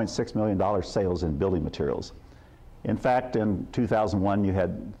 $3.6 million sales in building materials. In fact, in 2001, you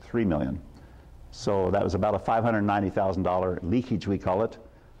had $3 million. So that was about a $590,000 leakage, we call it,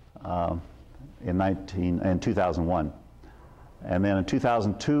 in 2001. And then in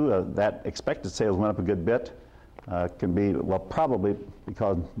 2002, that expected sales went up a good bit. Can be, well, probably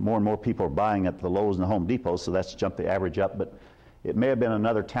because more and more people are buying at the Lowe's and the Home Depot, so that's jumped the average up. But it may have been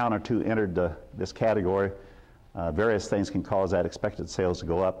another town or two entered this category. Various things can cause that expected sales to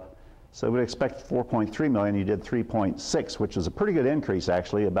go up. So we'd expect 4.3 million, you did 3.6, which is a pretty good increase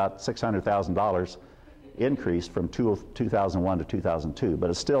actually, about $600,000 increase from 2001 to 2002, but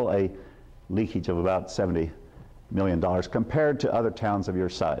it's still a leakage of about $70 million compared to other towns of your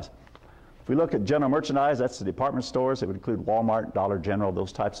size. If we look at general merchandise, that's the department stores. It would include Walmart, Dollar General,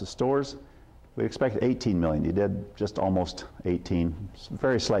 those types of stores. We expect 18 million. You did just almost 18.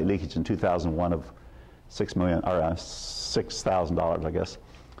 Very slight leakage in 2001 of $6,000, I guess.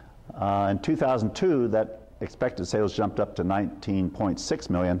 In 2002, that expected sales jumped up to 19.6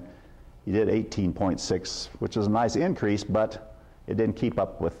 million. You did 18.6, which is a nice increase, but it didn't keep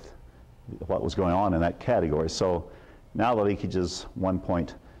up with what was going on in that category. So now the leakage is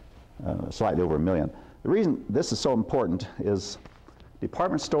slightly over a million. The reason this is so important is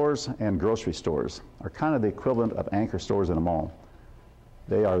department stores and grocery stores are kind of the equivalent of anchor stores in a mall.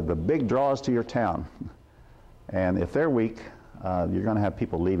 They are the big draws to your town. And if they're weak, you're going to have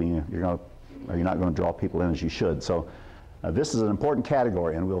people leaving you. You're not going to draw people in as you should. So this is an important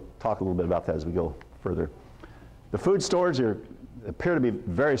category, and we'll talk a little bit about that as we go further. The food stores appear to be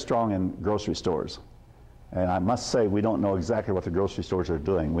very strong in grocery stores. And I must say, we don't know exactly what the grocery stores are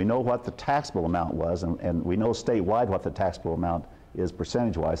doing. We know what the taxable amount was, and we know statewide what the taxable amount is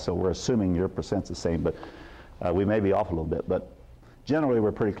percentage-wise, so we're assuming your percent's the same, but we may be off a little bit. But generally,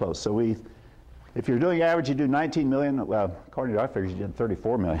 we're pretty close. So if you're doing average, you do 19 million. Well, according to our figures, you did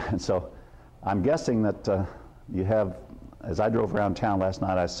 34 million. So I'm guessing that you have, as I drove around town last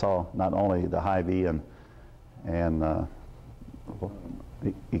night, I saw not only the Hy-Vee and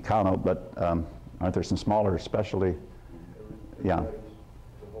Econo, but aren't there some smaller specialty? Yeah. The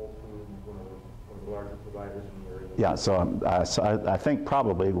Whole Foods, one of the larger providers in the area. Yeah, so I think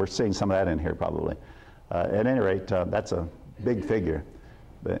probably we're seeing some of that in here probably. At any rate, that's a big figure.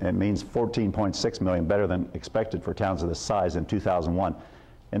 It means 14.6 million, better than expected for towns of this size in 2001.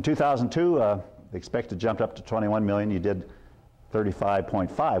 In 2002, the expected jumped up to 21 million. You did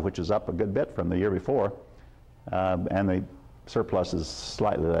 35.5, which is up a good bit from the year before. And the surplus is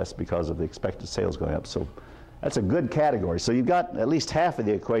slightly less because of the expected sales going up. So that's a good category. So you've got at least half of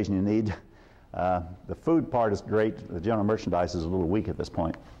the equation you need. The food part is great. The general merchandise is a little weak at this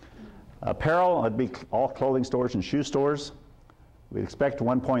point. Apparel would be all clothing stores and shoe stores. We expect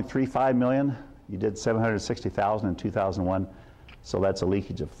 1.35 million. You did 760,000 in 2001, so that's a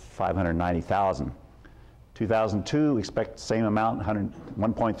leakage of 590,000. 2002, we expect the same amount,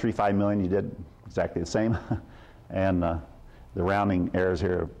 1.35 million. You did exactly the same, and the rounding errors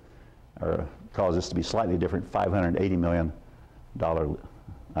here cause this to be slightly different.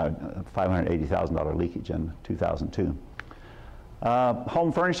 $580,000 leakage in 2002.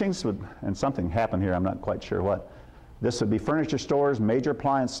 Home furnishings and something happened here. I'm not quite sure what. This would be furniture stores, major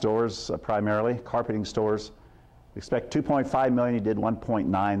appliance stores primarily, carpeting stores. We expect 2.5 million, you did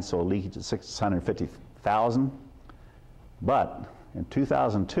 1.9, so a leakage of 650,000. But in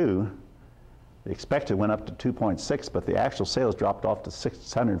 2002, the expected went up to 2.6, but the actual sales dropped off to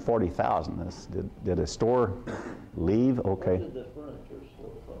 640,000. Did a store leave? Okay. Did the furniture store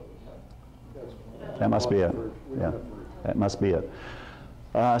close? That must be it. Yeah, that must be it.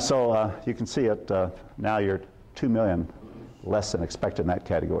 So you can see it. Now you're 2 million less than expected in that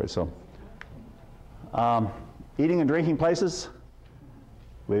category. So eating and drinking places,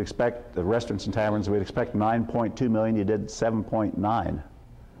 we expect the restaurants and taverns, we'd expect 9.2 million. You did 7.9.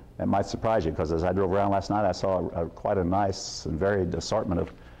 That might surprise you, because as I drove around last night, I saw quite a nice and varied assortment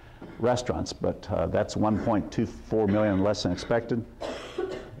of restaurants, but that's 1.24 million less than expected.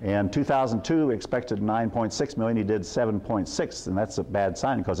 In 2002, we expected 9.6 million. You did 7.6, and that's a bad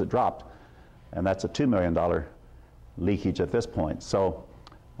sign because it dropped, and that's a $2 million leakage at this point. So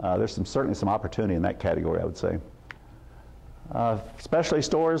there's certainly some opportunity in that category, I would say. Specialty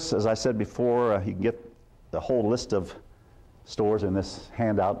stores, as I said before, you can get the whole list of stores in this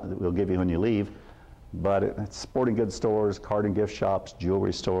handout that we'll give you when you leave, but it's sporting goods stores, card and gift shops,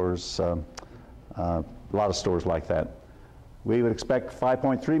 jewelry stores, a lot of stores like that. We would expect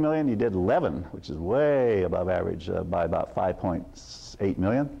 5.3 million. You did 11, which is way above average by about 5.8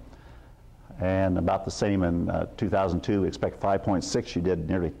 million. And about the same in 2002. We expect 5.6. You did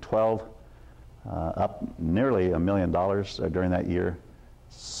nearly 12, up nearly $1 million during that year.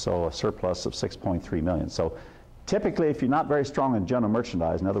 So a surplus of 6.3 million. So typically, if you're not very strong in general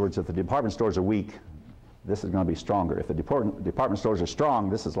merchandise, in other words, if the department stores are weak, this is going to be stronger. If the department stores are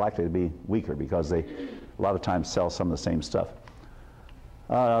strong, this is likely to be weaker because they a lot of times sell some of the same stuff.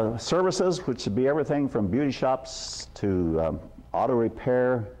 Services, which would be everything from beauty shops to auto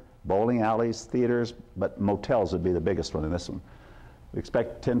repair, bowling alleys, theaters, but motels would be the biggest one in this one. We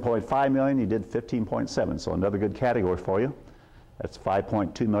expect 10.5 million. You did 15.7, so another good category for you. That's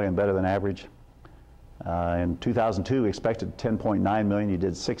 5.2 million better than average. In 2002, we expected 10.9 million. You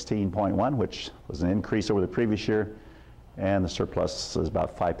did 16.1, which was an increase over the previous year, and the surplus is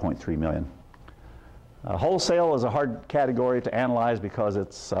about 5.3 million. Wholesale is a hard category to analyze because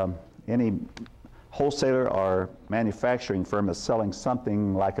it's any wholesaler or manufacturing firm is selling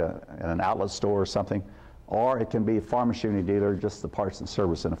something like an outlet store or something, or it can be a farm machinery dealer, just the parts and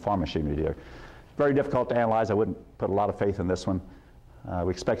service in a farm machinery dealer. Very difficult to analyze. I wouldn't put a lot of faith in this one.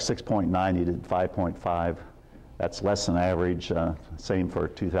 We expect 6.9, you did 5.5. That's less than average. Same for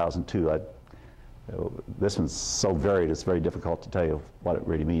 2002. This one's so varied, it's very difficult to tell you what it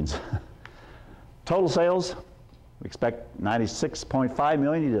really means. Total sales, we expect 96.5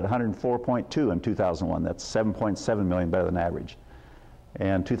 million. You did 104.2 in 2001. That's 7.7 million better than average.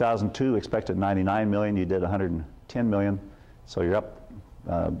 And 2002 expected 99 million. You did 110 million. So you're up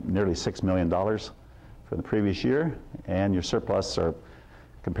nearly $6 million from the previous year. And your surplus, are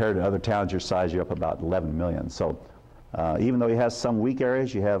compared to other towns your size, you're up about 11 million. So even though you have some weak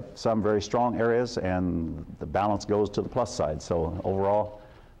areas, you have some very strong areas, and the balance goes to the plus side. So overall,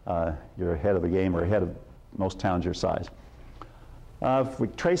 you're ahead of the game, or ahead of most towns your size. If we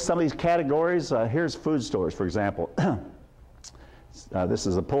trace some of these categories, here's food stores, for example. This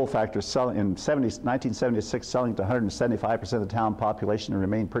is a pull factor in 1976, selling to 175% of the town population, and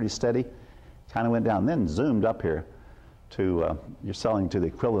remained pretty steady. Kind of went down, then zoomed up here to, you're selling to the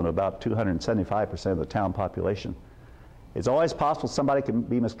equivalent of about 275% of the town population. It's always possible somebody can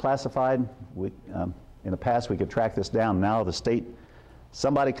be misclassified. In the past, we could track this down. Now the state,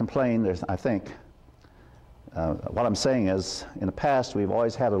 somebody complained, I think. What I'm saying is, in the past, we've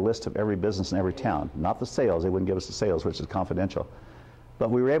always had a list of every business in every town. Not the sales, they wouldn't give us the sales, which is confidential.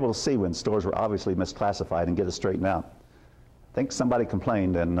 But we were able to see when stores were obviously misclassified and get it straightened out. I think somebody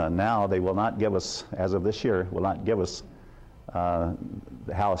complained, and now they will not give us, as of this year, will not give us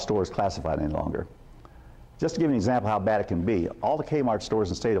how a store is classified any longer. Just to give you an example how bad it can be, all the Kmart stores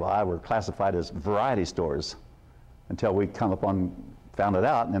in the state of Iowa were classified as variety stores until we found it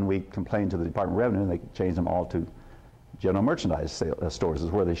out, and then we complained to the Department of Revenue, and they changed them all to general merchandise stores, is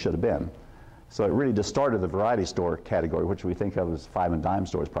where they should have been. So it really distorted the variety store category, which we think of as 5 and dime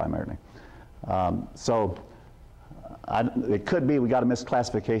stores primarily. It could be we got a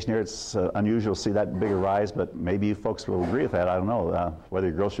misclassification here. It's unusual to see that bigger rise, but maybe you folks will agree with that. I don't know whether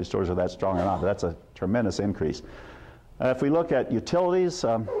your grocery stores are that strong or not, but that's a tremendous increase. If we look at utilities,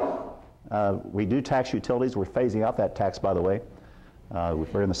 we do tax utilities. We're phasing out that tax, by the way.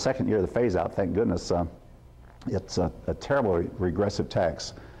 We're in the second year of the phase out, thank goodness. It's a terrible regressive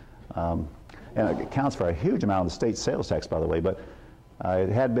tax. And it accounts for a huge amount of the state sales tax, by the way, but it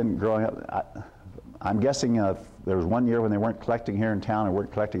had been growing up. I'm guessing there was one year when they weren't collecting here in town, or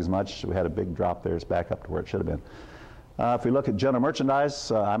weren't collecting as much. We had a big drop there. It's back up to where it should have been. If we look at general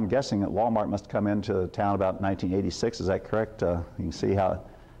merchandise, I'm guessing that Walmart must have come into town about 1986. Is that correct? You can see how it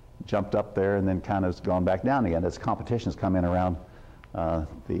jumped up there and then kind of gone back down again as competitions come in around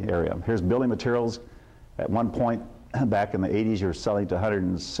the area. Here's building materials. At one point back in the 80s, you're selling to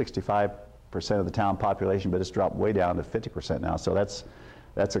 165% of the town population, but it's dropped way down to 50% now. So that's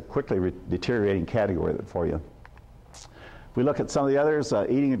a quickly deteriorating category for you. If we look at some of the others,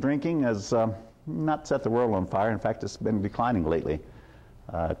 eating and drinking has not set the world on fire. In fact, it's been declining lately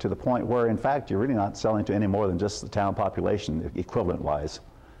to the point where, in fact, you're really not selling to any more than just the town population, equivalent-wise.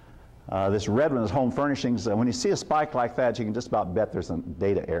 This red one is home furnishings. When you see a spike like that, you can just about bet there's a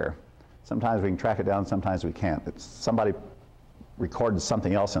data error. Sometimes we can track it down, sometimes we can't. Somebody recorded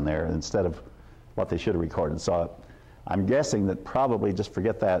something else in there instead of what they should have recorded. So I'm guessing that probably, just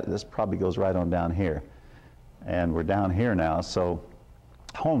forget that, this probably goes right on down here. And we're down here now, so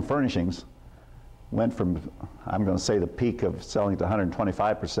home furnishings went from, I'm going to say, the peak of selling to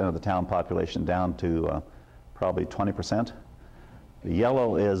 125% of the town population down to probably 20%. The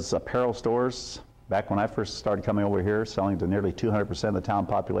yellow is apparel stores. Back when I first started coming over here, selling to nearly 200% of the town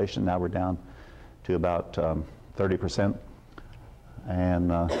population. Now we're down to about 30%. And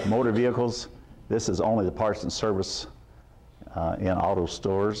motor vehicles, this is only the parts and service in auto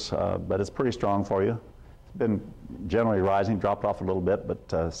stores, but it's pretty strong for you. It's been generally rising, dropped off a little bit,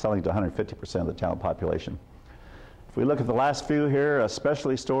 but selling to 150% of the town population. If we look at the last few here,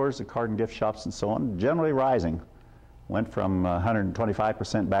 specialty stores, the card and gift shops and so on, generally rising. Went from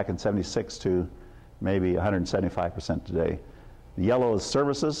 125% back in '76 to maybe 175% today. The yellow is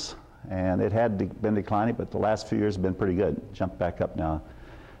services, and it had been declining, but the last few years have been pretty good. Jumped back up now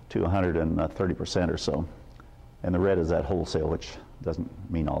to 130% or so. And the red is that wholesale, which doesn't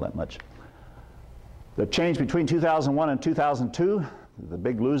mean all that much. The change between 2001 and 2002, the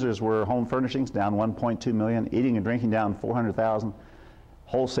big losers were home furnishings, down 1.2 million, eating and drinking down 400,000,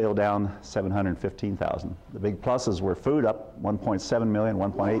 wholesale down 715,000. The big pluses were food up 1.7 million,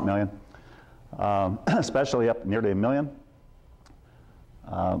 1.8 million, especially up nearly 1 million.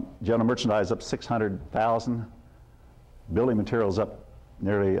 General merchandise up 600,000. Building materials up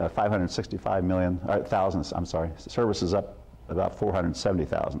nearly 565 million, thousands, I'm sorry. Services up about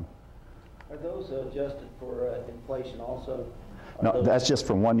 470,000. Are those adjusted for inflation also? No, that's just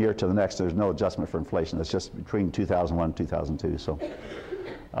from one year to the next. There's no adjustment for inflation. That's just between 2001 and 2002. So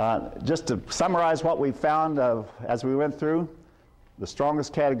just to summarize what we found as we went through, the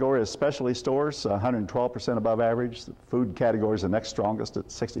strongest category is specialty stores, 112% above average. The food category is the next strongest at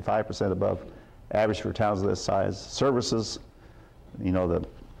 65% above average for towns of this size. Services, you know,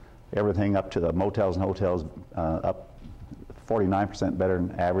 everything up to the motels and hotels, up 49% better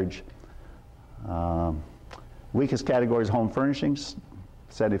than average. Weakest category is home furnishings,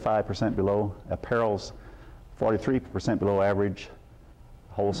 75% below. Apparel's 43% below average.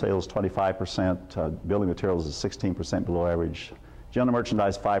 Wholesale's 25%. Building materials is 16% below average. General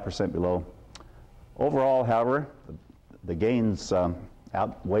merchandise 5% below. Overall, however, the gains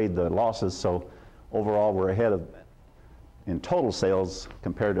outweighed the losses, so overall we're ahead of in total sales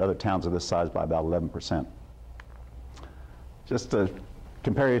compared to other towns of this size by about 11%. Just to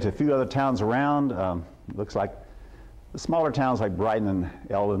compare you to a few other towns around, looks like the smaller towns like Brighton and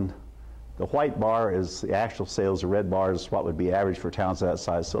Eldon, the white bar is the actual sales, the red bar is what would be average for towns of that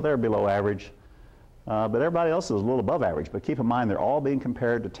size, so they're below average. But everybody else is a little above average, but keep in mind they're all being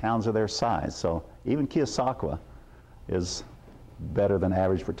compared to towns of their size, so even Keosauqua is better than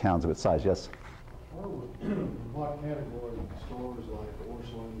average for towns of its size. Yes? What category of stores like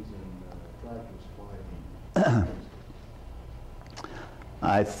Orscheln's and Tractor Supply?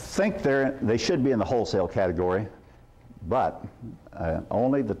 I think they should be in the wholesale category, but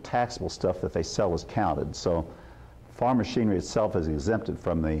only the taxable stuff that they sell is counted. So farm machinery itself is exempted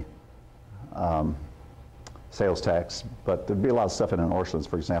from the sales tax, but there'd be a lot of stuff in an Orscheln's,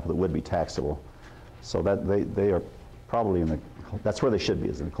 for example, that would be taxable. So that they are probably that's where they should be,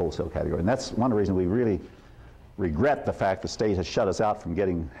 is in the wholesale category. And that's one of the reasons we really regret the fact the state has shut us out from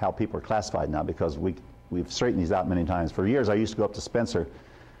getting how people are classified now, because we've straightened these out many times. For years I used to go up to Spencer,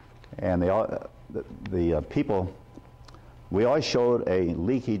 and the people, we always showed a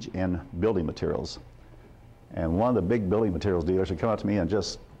leakage in building materials. And one of the big building materials dealers would come up to me and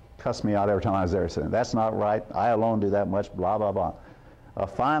just cuss me out every time I was there, saying, "That's not right, I alone do that much, blah, blah, blah."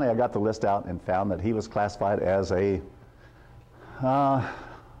 Finally, I got the list out and found that he was classified as a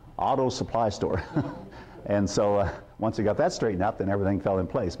auto supply store. And so once we got that straightened out, then everything fell in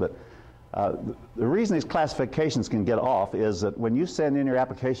place. But the reason these classifications can get off is that when you send in your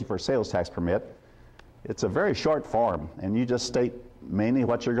application for a sales tax permit, it's a very short form, and you just state mainly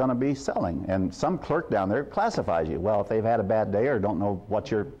what you're going to be selling. And some clerk down there classifies you. Well, if they've had a bad day or don't know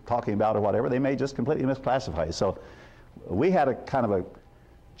what you're talking about or whatever, they may just completely misclassify you. So we had a kind of a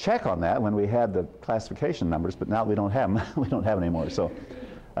check on that when we had the classification numbers, but now we don't have them. We don't have them anymore. So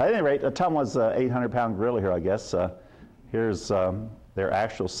at any rate, Ottumwa's 800-pound gorilla here, I guess. Here's their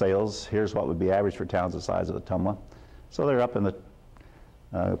actual sales. Here's what would be average for towns the size of Ottumwa. So they're up in the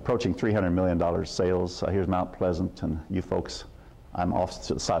approaching $300 million sales. Here's Mount Pleasant, and you folks, I'm off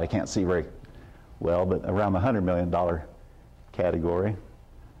to the side. I can't see very well, but around the $100 million category.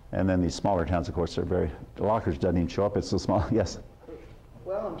 And then these smaller towns, of course, are very, Lockridge doesn't even show up. It's so small. Yes?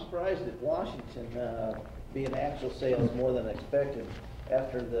 Well, I'm surprised that Washington being actual sales more than expected.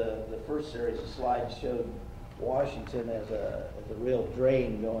 After the first series of slides showed Washington as a real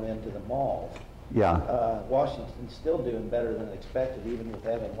drain going into the malls. Yeah. Washington's still doing better than expected, even with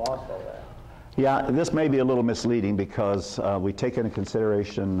having lost all that. Yeah, this may be a little misleading because we take into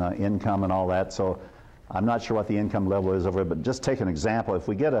consideration income and all that, so I'm not sure what the income level is over there, but just take an example. If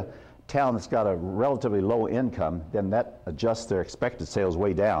we get a town that's got a relatively low income, then that adjusts their expected sales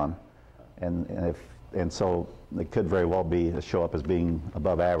way down, and so it could very well be show up as being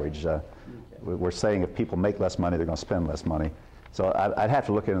above average. We're saying if people make less money, they're going to spend less money. So I'd have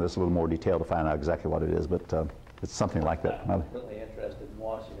to look into this a little more detail to find out exactly what it is, but it's something like that. I'm really interested in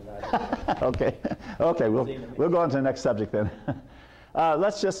Washington. Okay, we'll go on to the next subject then.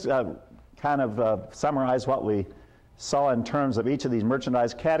 Let's just kind of summarize what we saw in terms of each of these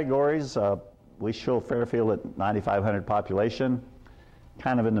merchandise categories. We show Fairfield at 9,500 population,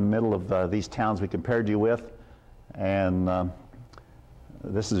 kind of in the middle of these towns we compared you with, and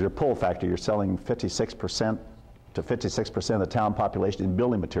this is your pull factor. You're selling 56% to 56% of the town population in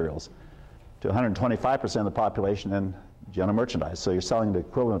building materials, to 125% of the population in general merchandise. So you're selling the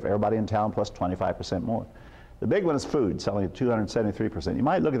equivalent of everybody in town plus 25% more. The big one is food, selling at 273%. You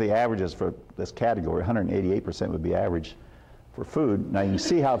might look at the averages for this category. 188% would be average for food. Now you can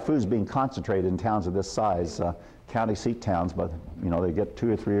see how food's being concentrated in towns of this size, county seat towns, but you know, they get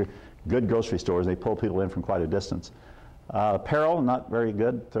 2 or 3 good grocery stores. They pull people in from quite a distance. Apparel, not very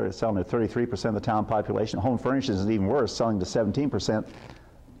good, selling to 33% of the town population. Home furnishings is even worse, selling to 17%.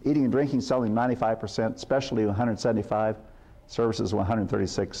 Eating and drinking, selling 95%. Specialty, 175. services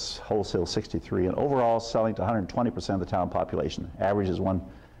 136, wholesale 63, and overall selling to 120% of the town population. Average is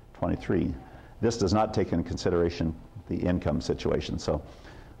 123. This does not take into consideration the income situation. So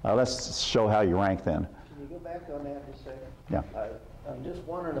let's show how you rank then. Can you go back on that just a second? Yeah. I'm just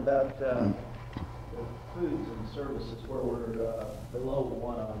wondering about the foods and services where we're below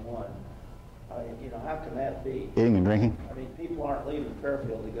one-on-one. You know, how can that be? Eating and drinking? I mean, people aren't leaving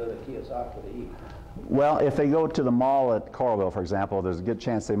Fairfield to go to Keosauqua to eat. Well, if they go to the mall at Coralville, for example, there's a good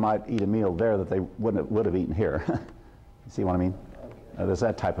chance they might eat a meal there that they would have eaten here. You see what I mean? Okay. There's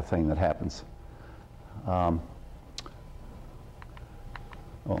that type of thing that happens.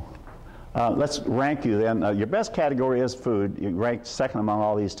 Let's rank you then. Your best category is food. You ranked second among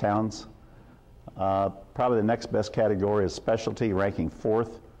all these towns. Probably the next best category is specialty, ranking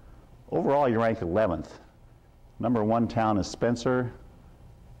fourth. Overall, you rank 11th. Number one town is Spencer.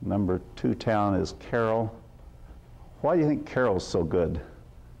 Number two town is Carroll. Why do you think Carroll's so good?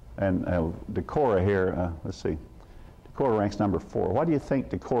 And Decorah here, let's see. Decorah ranks number 4. Why do you think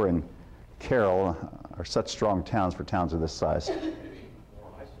Decorah and Carroll are such strong towns for towns of this size?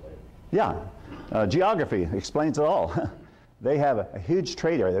 Yeah, geography explains it all. They have a huge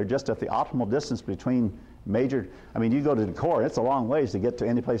trade area. They're just at the optimal distance between major, I mean, you go to Decorah, it's a long ways to get to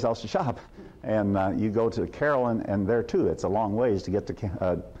any place else to shop. And you go to Carroll, and there too, it's a long ways to get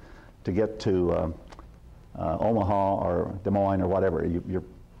to Omaha or Des Moines or whatever. You're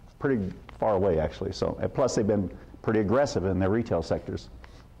pretty far away, actually. So, and plus they've been pretty aggressive in their retail sectors.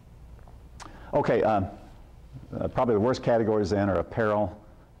 Okay, probably the worst categories then are apparel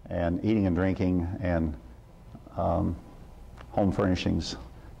and eating and drinking and home furnishings.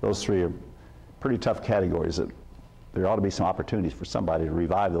 Those three are pretty tough categories. There ought to be some opportunities for somebody to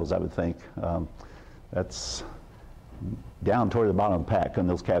revive those, I would think. That's down toward the bottom of the pack in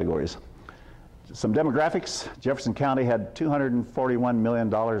those categories. Some demographics. Jefferson County had $241 million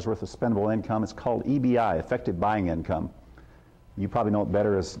worth of spendable income. It's called EBI, effective buying income. You probably know it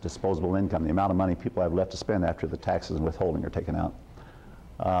better as disposable income, the amount of money people have left to spend after the taxes and withholding are taken out.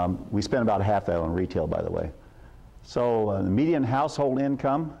 We spend about half that on retail, by the way. So the median household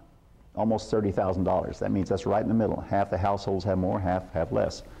income, almost $30,000. That means that's right in the middle. Half the households have more, half have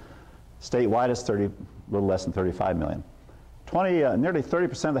less. Statewide is a little less than 35 million. Nearly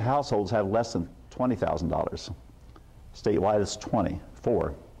 30% of the households have less than $20,000. Statewide is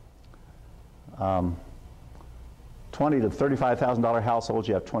 24. $20,000 to $35,000 households,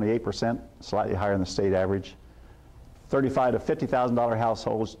 you have 28%, slightly higher than the state average. $35,000 to $50,000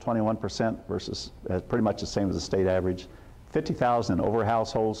 households, 21% versus pretty much the same as the state average. $50,000 and over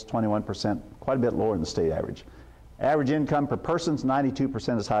households, 21%, quite a bit lower than the state average. Average income per person is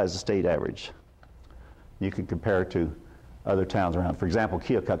 92% as high as the state average. You can compare it to other towns around. For example,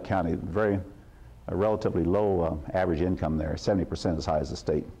 Keokuk County, a relatively low average income there, 70% as high as the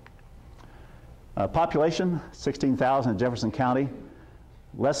state. Population, 16,000 in Jefferson County.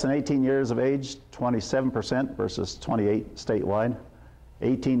 Less than 18 years of age, 27% versus 28 statewide.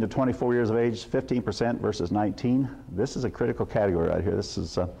 18 to 24 years of age, 15% versus 19. This is a critical category right here. This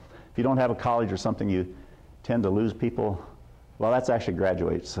is, if you don't have a college or something, you tend to lose people. Well, that's actually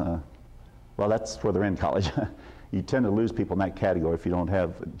graduates. Well, that's where they're in college. You tend to lose people in that category if you don't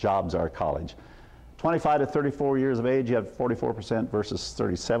have jobs or college. 25 to 34 years of age, you have 44% versus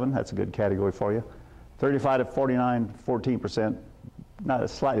 37. That's a good category for you. 35 to 49, 14%, not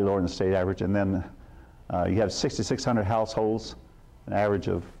slightly lower than the state average. And then you have 6,600 households, an average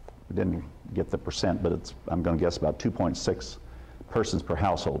of, we didn't get the percent, but it's, I'm going to guess about 2.6 persons per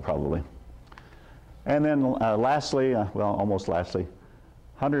household probably. And then lastly, well, almost lastly,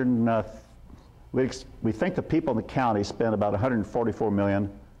 we think the people in the county spend about 144 million,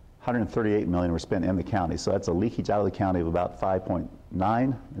 138 million were spent in the county. So that's a leakage out of the county of about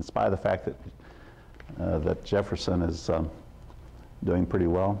 5.9, in spite of the fact that, that Jefferson is doing pretty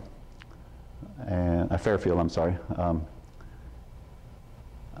well. And Fairfield, I'm sorry.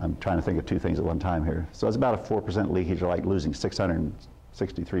 I'm trying to think of two things at one time here. So it's about a 4% leakage, or like losing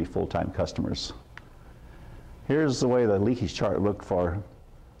 663 full-time customers. Here's the way the leakage chart looked for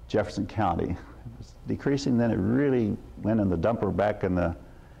Jefferson County. It was decreasing, then it really went in the dumper back in the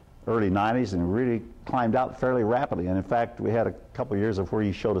early 90s and really climbed out fairly rapidly. And in fact, we had a couple of years of where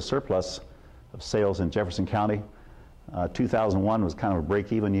you showed a surplus of sales in Jefferson County. 2001 was kind of a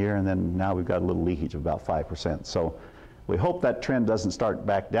break-even year, and then now we've got a little leakage of about 5%. So we hope that trend doesn't start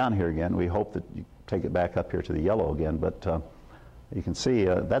back down here again. We hope that you take it back up here to the yellow again, but you can see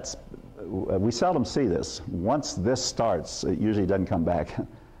we seldom see this. Once this starts, it usually doesn't come back.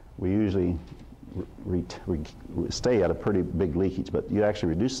 We usually we stay at a pretty big leakage, but you actually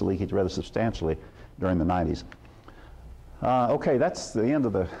reduce the leakage rather substantially during the 90s. Okay, that's the end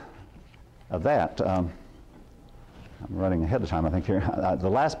of that. I'm running ahead of time, I think, here. The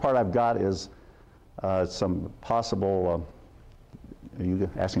last part I've got is some possible, are you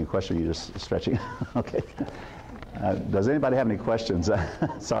asking a question or are you just stretching? Okay. Does anybody have any questions?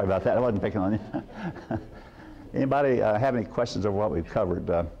 Sorry about that, I wasn't picking on you. Anybody have any questions over what we've covered?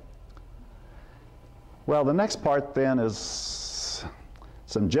 Well, the next part then is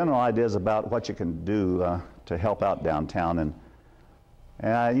some general ideas about what you can do to help out downtown.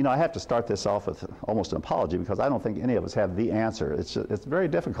 And you know, I have to start this off with almost an apology because I don't think any of us have the answer. It's very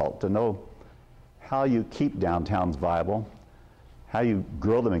difficult to know how you keep downtowns viable, how you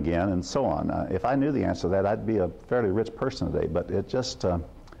grow them again, and so on. If I knew the answer to that, I'd be a fairly rich person today, but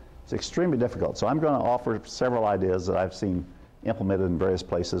it's extremely difficult. So I'm going to offer several ideas that I've seen implemented in various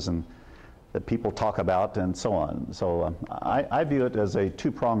places and that people talk about and so on. So I view it as a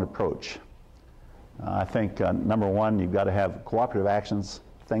two-pronged approach. I think, number one, you've got to have cooperative actions,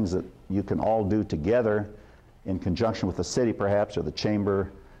 things that you can all do together in conjunction with the city, perhaps, or the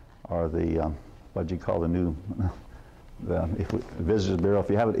chamber, or the, what do you call the new, Visitors Bureau.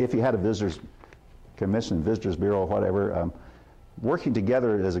 If you had a Visitors Commission, Visitors Bureau, or whatever, working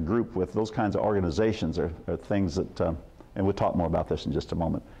together as a group with those kinds of organizations are things that, and we'll talk more about this in just a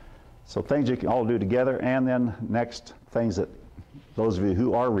moment. So things you can all do together, and then next, things that those of you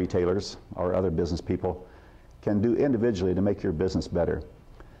who are retailers or other business people can do individually to make your business better.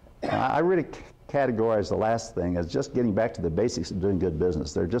 I really categorize the last thing as just getting back to the basics of doing good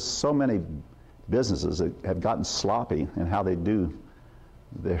business. There are just so many businesses that have gotten sloppy in how they do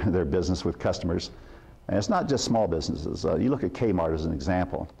their business with customers. And it's not just small businesses. You look at Kmart as an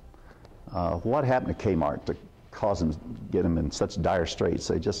example. What happened to Kmart to cause them, get them in such dire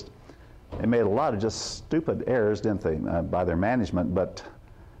straits? They made a lot of just stupid errors, didn't they, by their management, but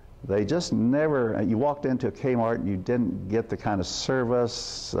they just never, you walked into a Kmart and you didn't get the kind of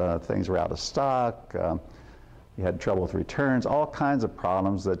service, things were out of stock, you had trouble with returns, all kinds of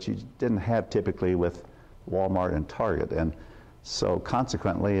problems that you didn't have typically with Walmart and Target. And so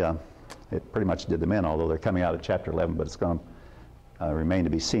consequently, it pretty much did them in, although they're coming out of Chapter 11, but it's going to remain to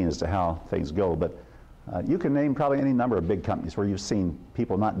be seen as to how things go. But you can name probably any number of big companies where you've seen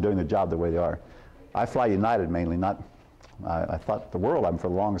people not doing the job the way they are. I fly United mainly, not, I thought the world of them for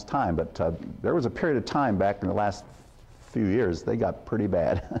the longest time, but there was a period of time back in the last few years, they got pretty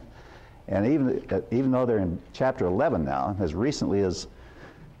bad. And even though they're in Chapter 11 now, as recently as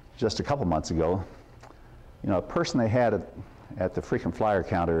just a couple months ago, you know, a person they had at the frequent flyer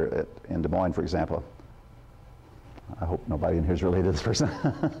counter in Des Moines, for example, I hope nobody in here is related to this person.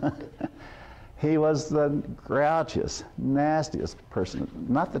 He was the grouchiest, nastiest person,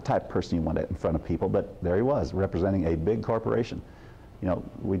 not the type of person you want in front of people, but there he was, representing a big corporation. You know,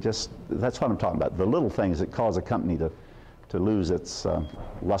 that's what I'm talking about, the little things that cause a company to lose its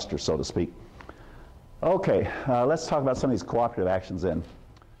luster, so to speak. Okay, let's talk about some of these cooperative actions then.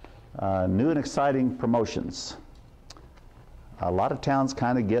 New and exciting promotions. A lot of towns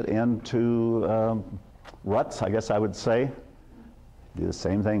kind of get into ruts, I guess I would say. Do the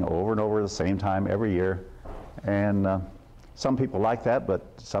same thing over and over at the same time every year. And some people like that, but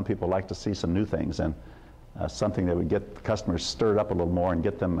some people like to see some new things and something that would get the customers stirred up a little more and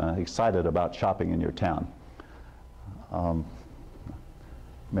get them excited about shopping in your town.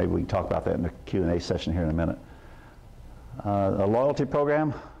 Maybe we can talk about that in the Q&A session here in a minute. A loyalty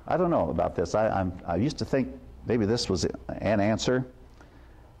program, I don't know about this. I used to think maybe this was an answer,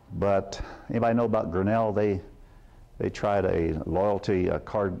 but anybody know about Grinnell? They tried a loyalty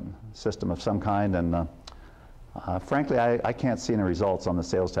card system of some kind, and frankly, I can't see any results on the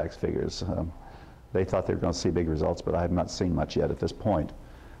sales tax figures. They thought they were going to see big results, but I have not seen much yet at this point.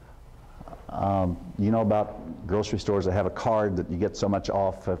 You know about grocery stores that have a card that you get so much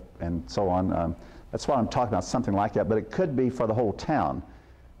off and so on. That's what I'm talking about, something like that, but it could be for the whole town.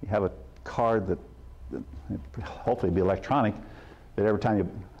 You have a card that hopefully be electronic, that every time you,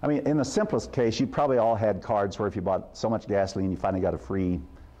 I mean, in the simplest case, you probably all had cards where if you bought so much gasoline, you finally got a free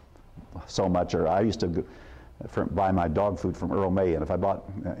so much, or I used to buy my dog food from Earl May, and if I bought,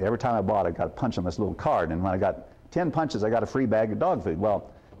 every time I bought, I got a punch on this little card, and when I got 10 punches, I got a free bag of dog food.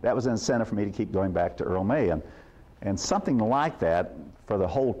 Well, that was an incentive for me to keep going back to Earl May, and something like that for the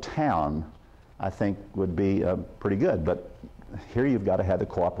whole town, I think would be pretty good, but here you've got to have the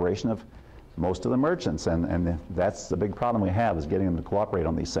cooperation of most of the merchants, and that's the big problem we have, is getting them to cooperate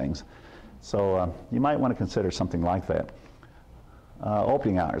on these things. So you might want to consider something like that.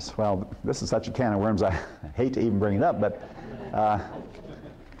 Opening hours. Well, this is such a can of worms, I hate to even bring it up, but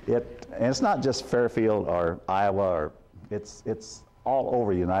and it's not just Fairfield or Iowa, or it's all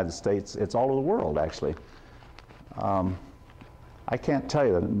over the United States. It's all over the world, actually. I can't tell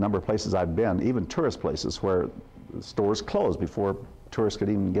you the number of places I've been, even tourist places, where stores closed before tourists could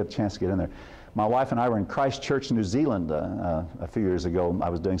even get a chance to get in there. My wife and I were in Christchurch, New Zealand a few years ago. I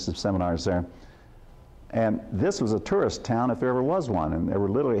was doing some seminars there. And this was a tourist town if there ever was one. And there were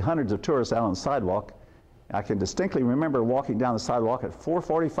literally hundreds of tourists out on the sidewalk. I can distinctly remember walking down the sidewalk at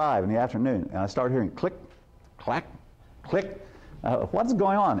 4:45 in the afternoon, and I started hearing click, clack, click. What's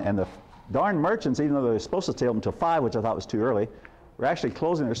going on? And the darn merchants, even though they were supposed to stay open until 5, which I thought was too early, were actually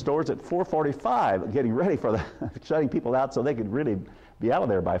closing their stores at 4:45, getting ready for the shutting people out so they could really be out of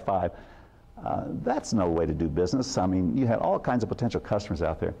there by 5. That's no way to do business. I mean, you had all kinds of potential customers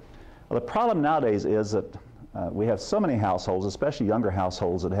out there. Well, the problem nowadays is that we have so many households, especially younger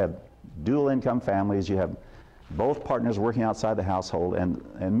households, that have dual income families. You have both partners working outside the household, and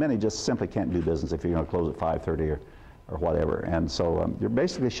many just simply can't do business if you're going to close at 5:30 or whatever. And so you're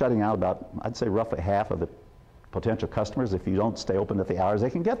basically shutting out about, I'd say, roughly half of the potential customers if you don't stay open at the hours they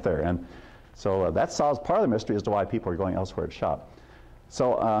can get there. And so that solves part of the mystery as to why people are going elsewhere to shop.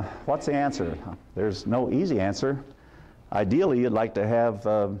 So what's the answer? There's no easy answer. Ideally, you'd like to have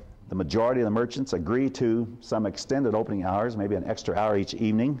the majority of the merchants agree to some extended opening hours, maybe an extra hour each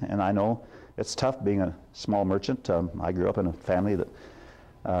evening. And I know it's tough being a small merchant. I grew up in a family that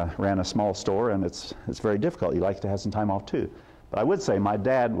ran a small store, and it's very difficult. You like to have some time off too. But I would say my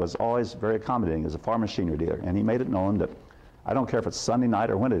dad was always very accommodating as a farm machinery dealer, and he made it known that I don't care if it's Sunday night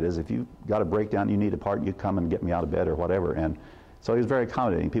or when it is, if you got a breakdown, you need a part, you come and get me out of bed or whatever. And so he was very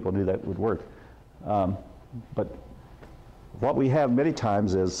accommodating. People knew that would work. But what we have many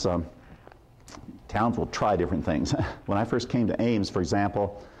times is towns will try different things. When I first came to Ames, for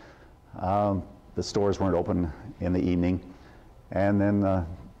example, the stores weren't open in the evening. And then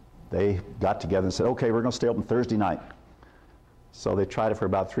they got together and said, okay, we're going to stay open Thursday night. So they tried it for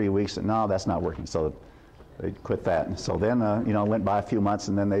about 3 weeks, and no, that's not working. So they quit that. And so then, went by a few months,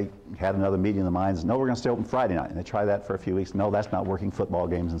 and then they had another meeting in the minds. No, we're going to stay open Friday night. And they tried that for a few weeks. No, that's not working. Football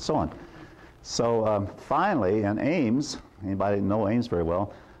games and so on. So finally, in Ames, anybody didn't know Ames very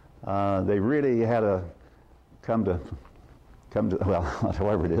well, they really had to come to, well,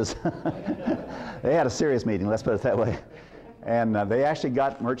 whoever it is. They had a serious meeting, let's put it that way. And they actually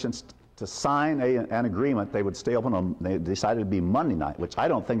got merchants to sign an agreement. They would stay open on, they decided to be Monday night, which I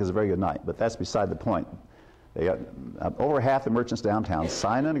don't think is a very good night, but that's beside the point. They got over half the merchants downtown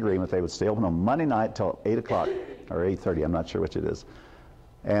signed an agreement they would stay open on Monday night till 8 o'clock or 8:30, I'm not sure which it is.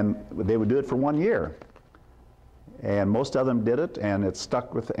 And they would do it for 1 year. And most of them did it, and it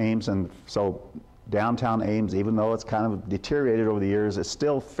stuck with Ames. And so downtown Ames, even though it's kind of deteriorated over the years, it's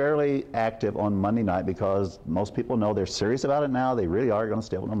still fairly active on Monday night because most people know they're serious about it now. They really are going to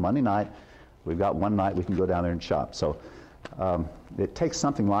stay open on Monday night. We've got one night we can go down there and shop. So it takes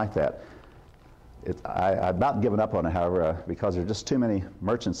something like that. I've about given up on it, however, because there are just too many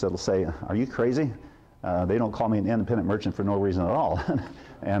merchants that will say, are you crazy? They don't call me an independent merchant for no reason at all.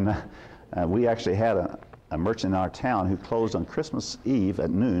 And we actually had a merchant in our town who closed on Christmas Eve at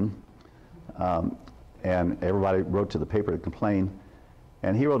noon. And everybody wrote to the paper to complain.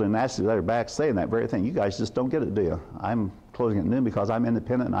 And he wrote a nasty letter back saying that very thing. You guys just don't get it, do you? I'm closing at noon because I'm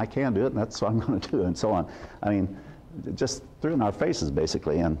independent and I can do it, and that's what I'm going to do, and so on. I mean, just threw in our faces,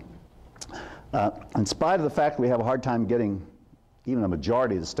 basically. And in spite of the fact that we have a hard time getting even a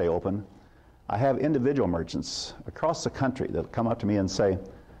majority to stay open, I have individual merchants across the country that come up to me and say,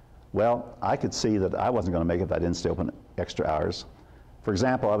 well, I could see that I wasn't going to make it if I didn't stay open extra hours. For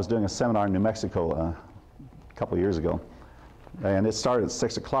example, I was doing a seminar in New Mexico a couple of years ago, and it started at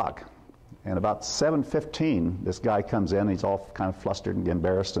 6 o'clock. And about 7:15, this guy comes in, he's all kind of flustered and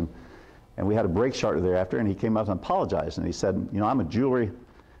embarrassed, and we had a break shortly thereafter, and he came up and apologized, and he said, you know, I'm a jewelry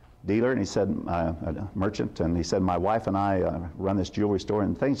dealer, and he said, a merchant, and he said, my wife and I run this jewelry store,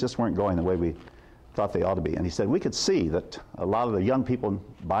 and things just weren't going the way we thought they ought to be. And he said, we could see that a lot of the young people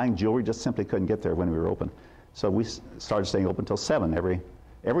buying jewelry just simply couldn't get there when we were open. So we started staying open till 7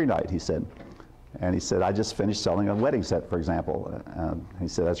 every night, he said. And he said, I just finished selling a wedding set, for example. He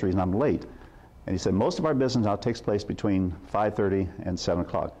said, that's the reason I'm late. And he said, most of our business now takes place between 5:30 and 7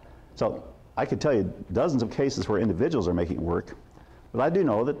 o'clock. So I could tell you dozens of cases where individuals are making it work. But I do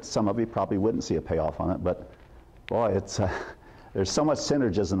know that some of you probably wouldn't see a payoff on it. But boy, there's so much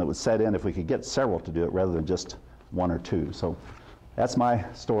synergism that would set in if we could get several to do it rather than just one or two. So that's my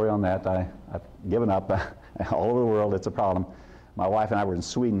story on that. I've given up. All over the world, it's a problem. My wife and I were in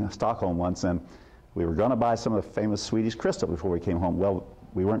Sweden, Stockholm once, and we were going to buy some of the famous Swedish crystal before we came home. Well,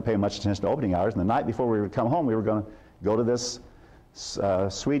 we weren't paying much attention to opening hours, and the night before we would come home, we were going to go to this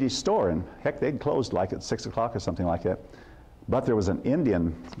Swedish store, and heck, they'd closed like at 6 o'clock or something like that. But there was an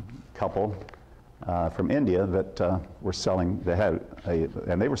Indian couple from India that were selling. They had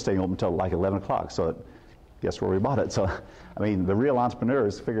and they were staying open until like 11 o'clock. So guess where we bought it. So I mean, the real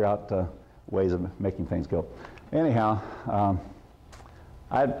entrepreneurs figure out ways of making things go. Anyhow,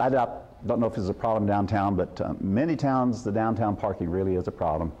 I don't know if it's a problem downtown, but many towns, the downtown parking really is a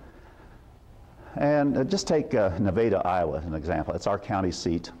problem. And just take Nevada, Iowa, as an example. It's our county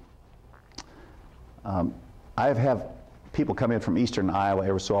seat. I have people come in from eastern Iowa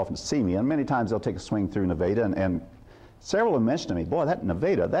every so often to see me, and many times they'll take a swing through Nevada, and several have mentioned to me, boy, that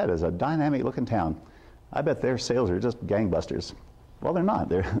Nevada, that is a dynamic looking town. I bet their sales are just gangbusters. Well, they're not.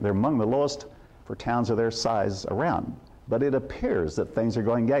 They're among the lowest for towns of their size around. But it appears that things are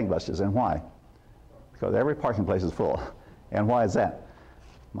going gangbusters. And why? Because every parking place is full. And why is that?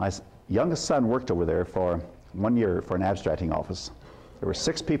 My youngest son worked over there for 1 year for an abstracting office. There were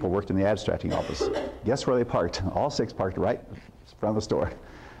 6 people worked in the abstracting office. Guess where they parked? All 6 parked right in front of the store.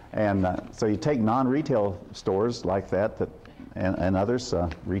 And so you take non-retail stores like that, and others,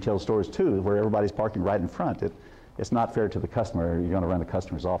 retail stores too, where everybody's parking right in front. It's not fair to the customer. You're going to run the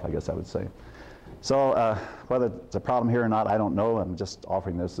customers off, I guess I would say. So whether it's a problem here or not, I don't know. I'm just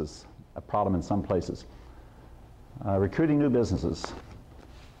offering this as a problem in some places. Recruiting new businesses.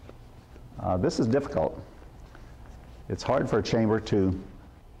 This is difficult. It's hard for a chamber to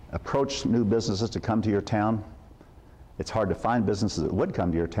approach new businesses to come to your town. It's hard to find businesses that would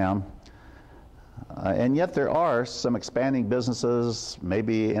come to your town. And yet there are some expanding businesses,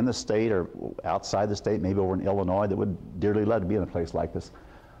 maybe in the state or outside the state, maybe over in Illinois, that would dearly love to be in a place like this.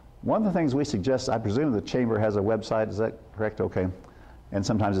 One of the things we suggest, I presume the chamber has a website, is that correct? Okay. And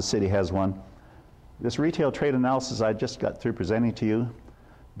sometimes the city has one. This retail trade analysis I just got through presenting to you,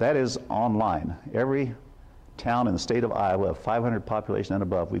 that is online. Every town in the state of Iowa of 500 population and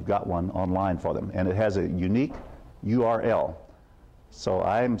above, we've got one online for them. And it has a unique URL. So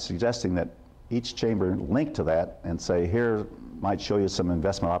I'm suggesting that each chamber link to that and say, here might show you some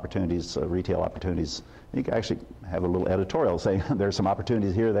investment opportunities, retail opportunities. You can actually have a little editorial saying there's some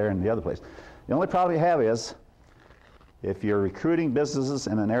opportunities here, there, and the other place. The only problem you have is if you're recruiting businesses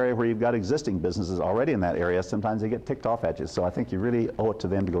in an area where you've got existing businesses already in that area, sometimes they get ticked off at you. So I think you really owe it to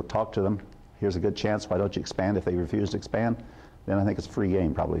them to go talk to them. Here's a good chance. Why don't you expand? If they refuse to expand, then I think it's a free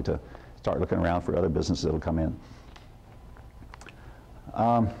game probably to start looking around for other businesses that will come in.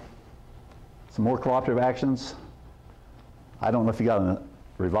 Some more cooperative actions. I don't know if you got a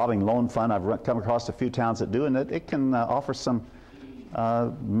revolving loan fund. I've come across a few towns that do, and it can offer some,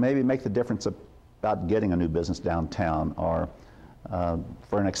 maybe make the difference about getting a new business downtown, or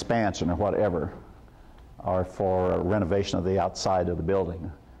for an expansion or whatever, or for a renovation of the outside of the building.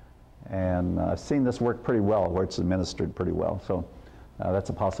 And I've seen this work pretty well, where it's administered pretty well. So that's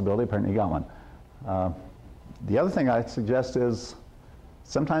a possibility. Apparently you got one. The other thing I suggest is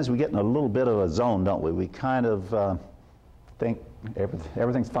sometimes we get in a little bit of a zone, don't we? We kind of think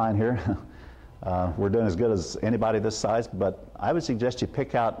everything's fine here. We're doing as good as anybody this size, but I would suggest you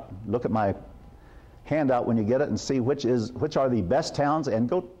look at my handout when you get it and see which are the best towns, and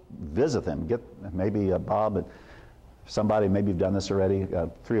go visit them. Get maybe Bob and somebody, maybe you've done this already,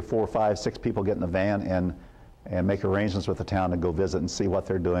 3 or 4 or 5, 6 people get in a van and make arrangements with the town to go visit and see what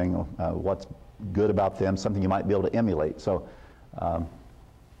they're doing, what's good about them, something you might be able to emulate. So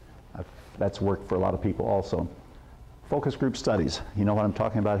that's worked for a lot of people also. Focus group studies. You know what I'm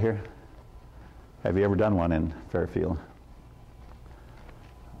talking about here? Have you ever done one in Fairfield?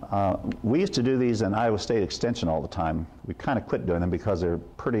 We used to do these in Iowa State Extension all the time. We kind of quit doing them because they're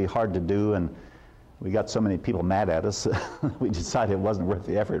pretty hard to do, and we got so many people mad at us, we decided it wasn't worth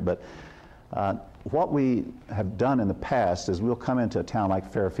the effort. But what we have done in the past is we'll come into a town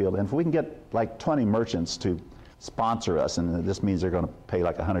like Fairfield, and if we can get like 20 merchants to sponsor us, and this means they're going to pay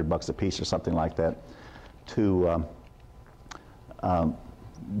like $100 a piece or something like that, to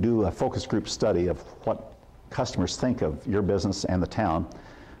do a focus group study of what customers think of your business and the town.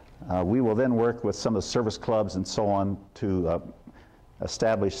 We will then work with some of the service clubs and so on to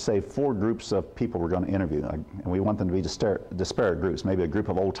establish, say, 4 groups of people we're going to interview. And we want them to be disparate groups, maybe a group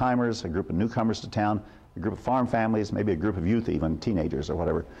of old timers, a group of newcomers to town, a group of farm families, maybe a group of youth, even teenagers or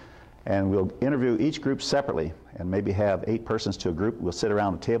whatever. And we'll interview each group separately and maybe have 8 persons to a group. We'll sit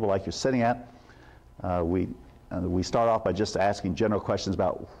around a table like you're sitting at. We start off by just asking general questions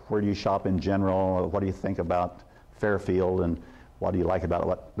about where do you shop in general, what do you think about Fairfield, and what do you like about it,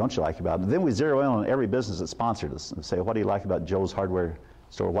 what don't you like about it. And then we zero in on every business that sponsored us and say, what do you like about Joe's Hardware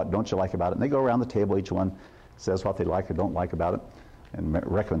Store, what don't you like about it? And they go around the table, each one says what they like or don't like about it, and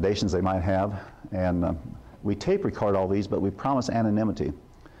recommendations they might have. And we tape record all these, but we promise anonymity.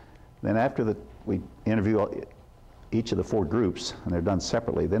 Then after we interview each of the 4 groups, and they're done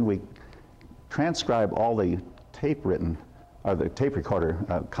separately, then we transcribe all the tape recorder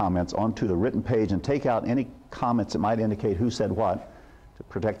comments onto the written page and take out any comments that might indicate who said what to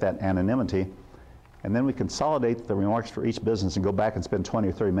protect that anonymity. And then we consolidate the remarks for each business and go back and spend 20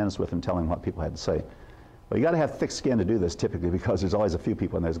 or 30 minutes with them telling what people had to say. Well, you got to have thick skin to do this typically, because there's always a few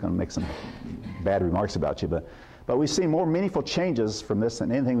people in there that's going to make some bad remarks about you. But we've seen more meaningful changes from this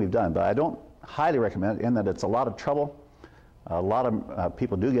than anything we've done. But I don't highly recommend it, in that it's a lot of trouble. A lot of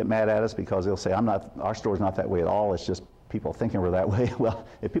people do get mad at us because they'll say, our store's not that way at all. It's just people thinking we're that way. Well,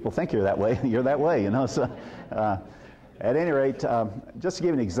 if people think you're that way, you're that way, you know. So at any rate, just to give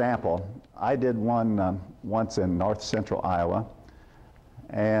you an example, I did one once in north central Iowa,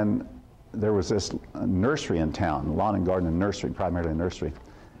 and there was this nursery in town, lawn and garden and nursery, primarily a nursery.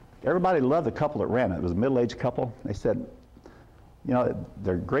 Everybody loved the couple that ran it. It was a middle-aged couple. They said, you know,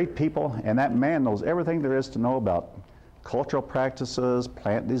 they're great people, and that man knows everything there is to know about cultural practices,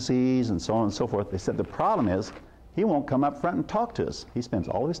 plant disease, and so on and so forth. They said the problem is he won't come up front and talk to us. He spends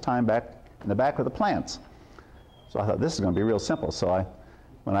all his time back in the back with the plants. So I thought, this is going to be real simple. So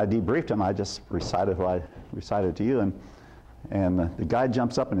when I debriefed him, I just recited what I recited to you, and the guy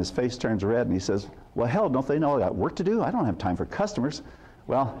jumps up and his face turns red and he says, well, hell, don't they know I got work to do? I don't have time for customers.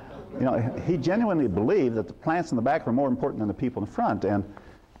 Well, you know, he genuinely believed that the plants in the back were more important than the people in the front. And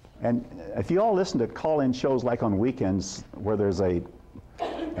if you all listen to call-in shows like on weekends where there's a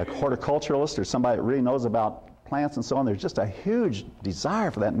horticulturalist or somebody that really knows about plants and so on, there's just a huge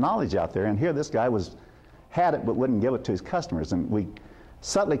desire for that knowledge out there. And here this guy had it but wouldn't give it to his customers. And we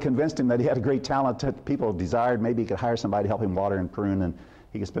subtly convinced him that he had a great talent that people desired. Maybe he could hire somebody to help him water and prune, and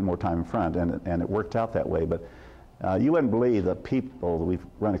he could spend more time in front. And it worked out that way. But you wouldn't believe the people that we've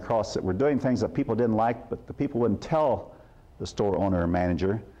run across that were doing things that people didn't like, but the people wouldn't tell the store owner or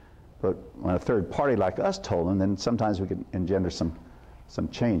manager. But when a third party like us told them, then sometimes we could engender some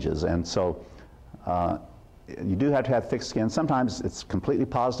changes. And so you do have to have thick skin. Sometimes it's completely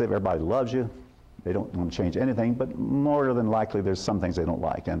positive. Everybody loves you. They don't want to change anything. But more than likely, there's some things they don't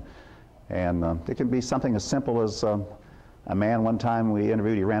like. And it can be something as simple as a man one time we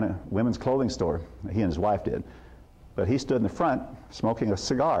interviewed, he ran a women's clothing store. He and his wife did. But he stood in the front smoking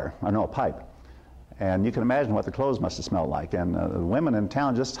a pipe. And you can imagine what the clothes must have smelled like. And the women in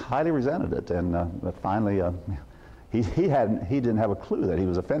town just highly resented it. And but finally, he didn't have a clue that he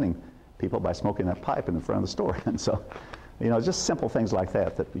was offending people by smoking that pipe in the front of the store. And so, you know, just simple things like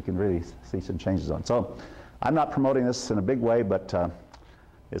that we can really see some changes on. So I'm not promoting this in a big way, but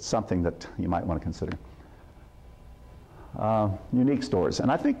it's something that you might want to consider. Unique stores.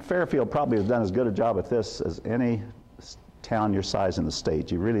 And I think Fairfield probably has done as good a job at this as any town your size in the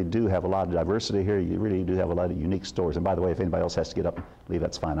state. You really do have a lot of diversity here. You really do have a lot of unique stores. And by the way, if anybody else has to get up and leave,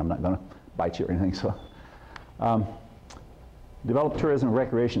 that's fine. I'm not going to bite you or anything. So, develop tourism and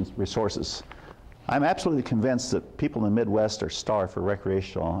recreation resources. I'm absolutely convinced that people in the Midwest are starved for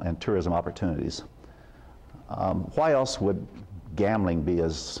recreational and tourism opportunities. Why else would gambling be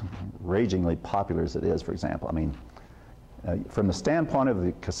as ragingly popular as it is, for example? I mean, from the standpoint of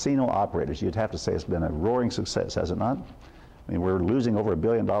the casino operators, you'd have to say it's been a roaring success, has it not? I mean, we're losing over $1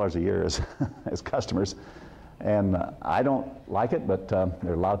 billion a year as customers, and I don't like it, but there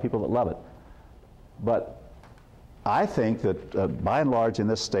are a lot of people that love it. But I think that by and large in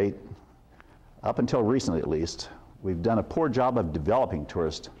this state, up until recently at least, we've done a poor job of developing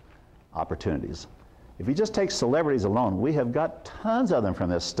tourist opportunities. If you just take celebrities alone, we have got tons of them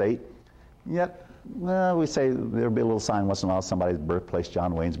from this state, yet well, we say there'll be a little sign once in a while, somebody's birthplace,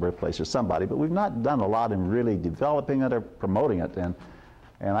 John Wayne's birthplace or somebody, but we've not done a lot in really developing it or promoting it. And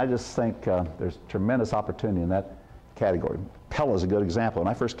I just think there's tremendous opportunity in that category. Pella is a good example.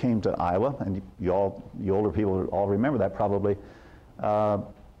 When I first came to Iowa, and you older people all remember that probably,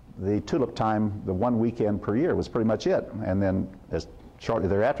 the tulip time, the one weekend per year was pretty much it. And then shortly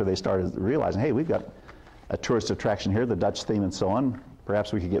thereafter, they started realizing, hey, we've got a tourist attraction here, the Dutch theme and so on.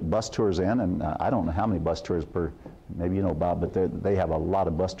 Perhaps we could get bus tours in, and I don't know how many bus tours maybe you know, Bob, but they have a lot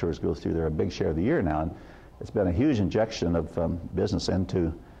of bus tours go through there, a big share of the year now, and it's been a huge injection of business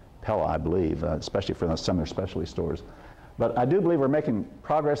into Pella, I believe, especially for some of their specialty stores. But I do believe we're making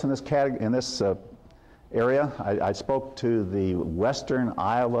progress in this area. I spoke to the Western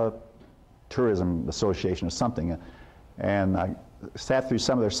Iowa Tourism Association or something, and I sat through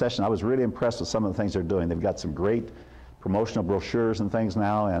some of their sessions. I was really impressed with some of the things they're doing. They've got some great promotional brochures and things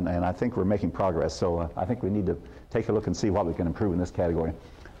now, and I think we're making progress. So I think we need to take a look and see what we can improve in this category.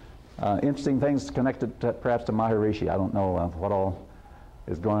 Interesting things connected perhaps to Maharishi. I don't know what all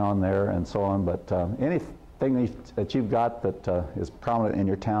is going on there and so on, but anything that you've got that is prominent in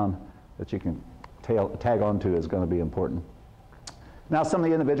your town that you can tag on to is going to be important. Now some of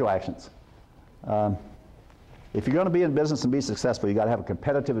the individual actions. If you're going to be in business and be successful, you got to have a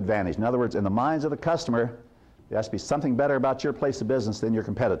competitive advantage. In other words, in the minds of the customer, there has to be something better about your place of business than your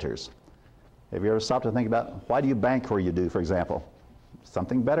competitors. Have you ever stopped to think about why do you bank where you do, for example?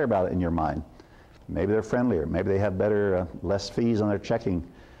 Something better about it in your mind. Maybe they're friendlier. Maybe they have better, less fees on their checking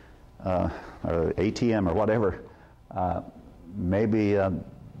or ATM or whatever. Maybe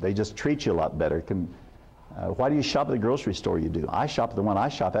they just treat you a lot better. Why do you shop at the grocery store you do? I shop at the one I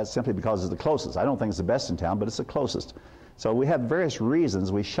shop at simply because it's the closest. I don't think it's the best in town, but it's the closest. So we have various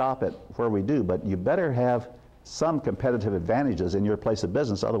reasons we shop at where we do, but you better have some competitive advantages in your place of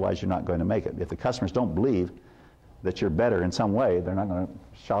business, otherwise you're not going to make it. If the customers don't believe that you're better in some way, they're not going to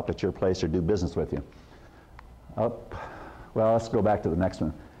shop at your place or do business with you. Well, let's go back to the next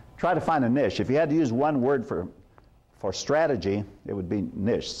one. Try to find a niche. If you had to use one word for strategy, it would be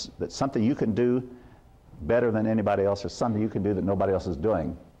niche. That's something you can do better than anybody else, or something you can do that nobody else is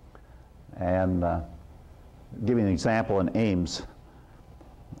doing. And give you an example in Ames.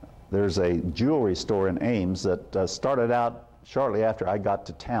 There's a jewelry store in Ames that started out shortly after I got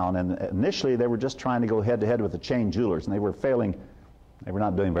to town, and initially they were just trying to go head-to-head with the chain jewelers, and they were failing. They were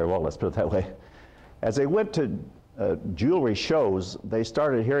not doing very well, let's put it that way. As they went to jewelry shows, they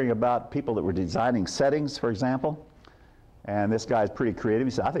started hearing about people that were designing settings, for example. And this guy's pretty creative.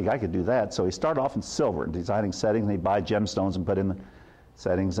 He said, I think I could do that. So he started off in silver, designing settings, and he'd buy gemstones and put in the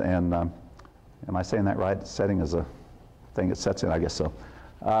settings. And am I saying that right? Setting is a thing that sets in, I guess so.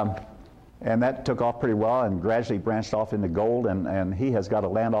 And that took off pretty well and gradually branched off into gold, and he has got a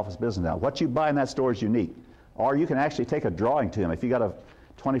land office business now. What you buy in that store is unique. Or you can actually take a drawing to him. If you got a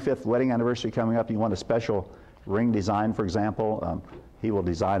 25th wedding anniversary coming up, you want a special ring design, for example, he will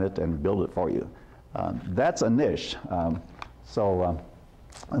design it and build it for you. That's a niche. And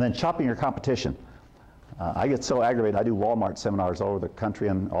then shopping your competition. I get so aggravated. I do Walmart seminars all over the country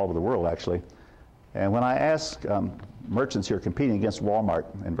and all over the world, actually. And when I ask merchants here competing against Walmart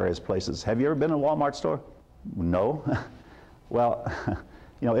in various places, have you ever been in a Walmart store? No. Well,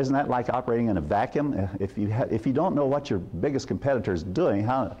 you know, isn't that like operating in a vacuum? If you don't know what your biggest competitor is doing,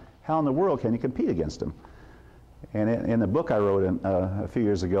 how in the world can you compete against them? And in the book I wrote a few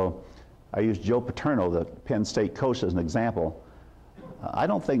years ago, I used Joe Paterno, the Penn State coach, as an example. I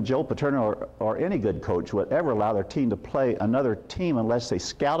don't think Joe Paterno or any good coach would ever allow their team to play another team unless they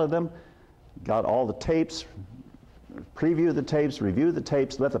scouted them, got all the tapes, previewed the tapes, reviewed the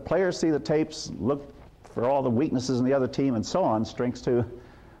tapes, let the players see the tapes, look for all the weaknesses in the other team, and so on, strengths too.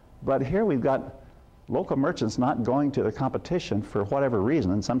 But here we've got local merchants not going to the competition for whatever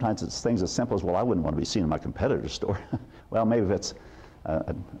reason, and sometimes it's things as simple as, well, I wouldn't want to be seen in my competitor's store. Well, maybe if it's,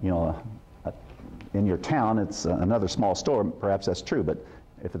 in your town, it's another small store, perhaps that's true, but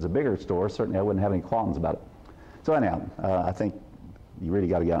if it's a bigger store, certainly I wouldn't have any qualms about it. So anyhow, I think you really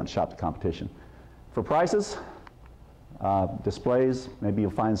got to get out and shop the competition. For prices, displays, maybe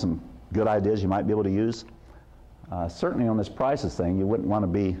you'll find some good ideas you might be able to use. Certainly on this prices thing, you wouldn't want to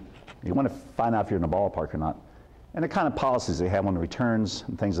be, you want to find out if you're in the ballpark or not. And the kind of policies they have on the returns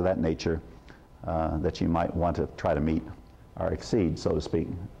and things of that nature that you might want to try to meet or exceed, so to speak,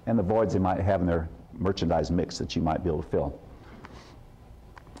 and the voids they might have in their merchandise mix that you might be able to fill.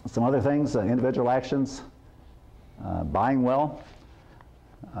 Some other things, individual actions, buying well.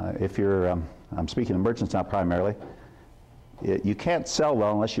 If you're, I'm speaking of merchants now primarily, you can't sell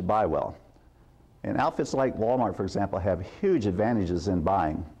well unless you buy well. And outfits like Walmart, for example, have huge advantages in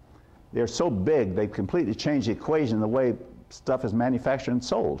buying. They're so big, they've completely changed the equation in the way stuff is manufactured and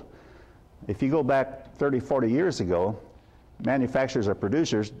sold. If you go back 30, 40 years ago, manufacturers or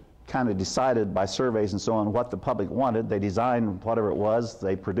producers kind of decided by surveys and so on what the public wanted. They designed whatever it was,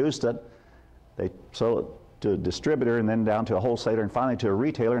 they produced it, they sold it to a distributor and then down to a wholesaler and finally to a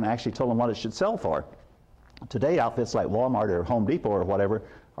retailer and actually told them what it should sell for. Today, outfits like Walmart or Home Depot or whatever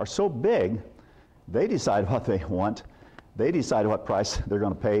are so big, they decide what they want, they decide what price they're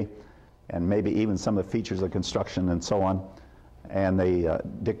going to pay, and maybe even some of the features of construction and so on, and they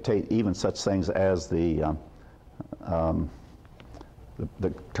dictate even such things as the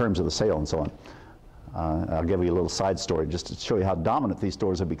terms of the sale and so on. I'll give you a little side story just to show you how dominant these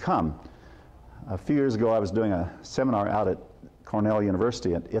stores have become. A few years ago, I was doing a seminar out at Cornell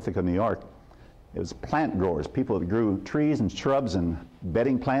University at Ithaca, New York. It was plant growers, people that grew trees and shrubs and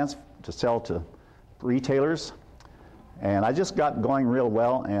bedding plants to sell to retailers. And I just got going real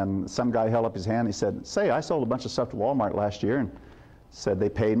well, and some guy held up his hand. He said, say, I sold a bunch of stuff to Walmart last year, and said they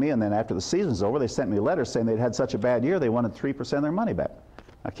paid me, and then after the season's over, they sent me a letter saying they'd had such a bad year, they wanted 3% of their money back.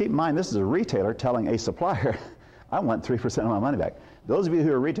 Now keep in mind, this is a retailer telling a supplier, I want 3% of my money back. Those of you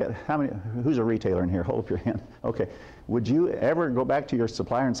who are retail, who's a retailer in here? Hold up your hand. Okay. Would you ever go back to your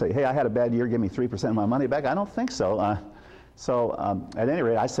supplier and say, hey, I had a bad year, give me 3% of my money back? I don't think so. At any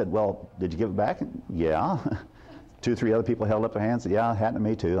rate, I said, well, did you give it back? Yeah. 2 or 3 other people held up their hands. Yeah, it happened to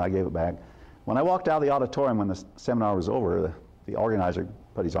me too. I gave it back. When I walked out of the auditorium when the seminar was over, the organizer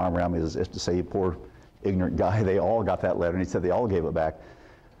put his arm around me as if to say, you poor ignorant guy, they all got that letter. And he said they all gave it back.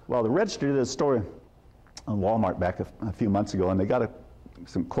 Well, the register did a story on Walmart back a few months ago, and they got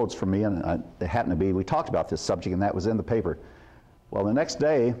some quotes from me, and it happened to be, we talked about this subject, and that was in the paper. Well, the next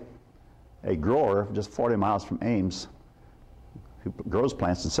day, a grower just 40 miles from Ames, who grows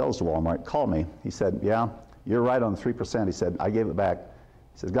plants and sells to Walmart, called me. He said, yeah, you're right on the 3%. He said, I gave it back.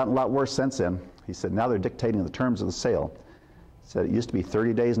 He said, it's gotten a lot worse since then. He said, now they're dictating the terms of the sale. He said, it used to be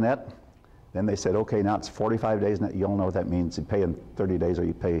 30 days net. Then they said, okay, now it's 45 days net. You all know what that means. You pay in 30 days or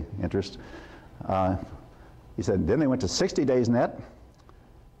you pay interest. He said, then they went to 60 days net.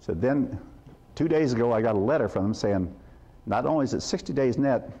 He said, then 2 days ago I got a letter from them saying, not only is it 60 days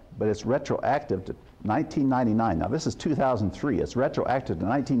net, but it's retroactive to 1999. Now this is 2003. It's retroactive to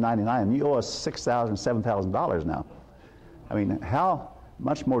 1999, and you owe us $6,000, $7,000 now. I mean, how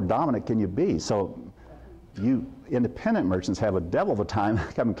much more dominant can you be? So you independent merchants have a devil of a time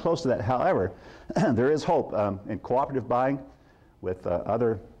coming close to that. However, there is hope in cooperative buying with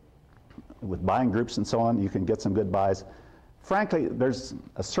with buying groups and so on. You can get some good buys. Frankly, there's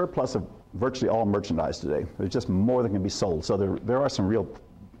a surplus of virtually all merchandise today. There's just more than can be sold. So there are some real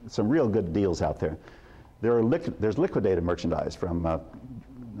good deals out there. There's liquidated merchandise from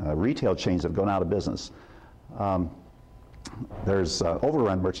retail chains that have gone out of business. There's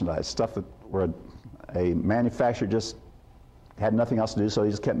overrun merchandise, stuff that where a manufacturer just had nothing else to do, so they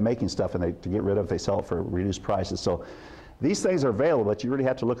just kept making stuff, and to get rid of it, they sell it for reduced prices. So these things are available, but you really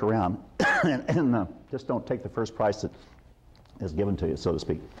have to look around and just don't take the first price that is given to you, so to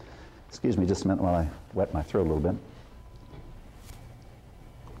speak. Excuse me just a minute while I wet my throat a little bit.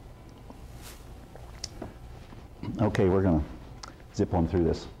 Okay, we're going to zip on through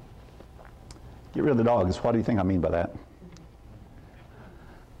this. Get rid of the dogs. What do you think I mean by that?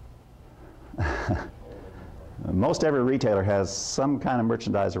 Most every retailer has some kind of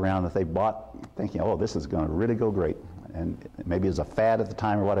merchandise around that they bought thinking, oh, this is going to really go great. And maybe it's a fad at the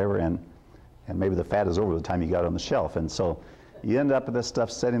time or whatever, and maybe the fad is over the time you got it on the shelf. And so you end up with this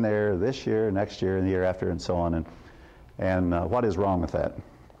stuff sitting there this year, next year, and the year after, and so on. And what is wrong with that?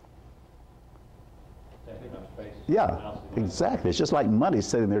 Yeah, exactly. It's just like money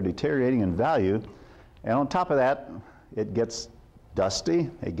sitting there deteriorating in value. And on top of that, it gets dusty,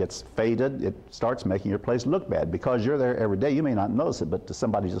 it gets faded, it starts making your place look bad. Because you're there every day, you may not notice it, but to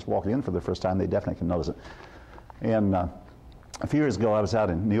somebody just walking in for the first time, they definitely can notice it. And a few years ago, I was out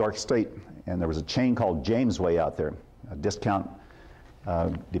in New York State, and there was a chain called Jamesway out there, a discount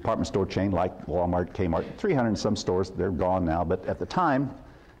department store chain like Walmart, Kmart, 300 and some stores. They're gone now, but at the time,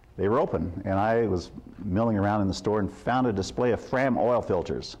 they were open. And I was milling around in the store and found a display of Fram oil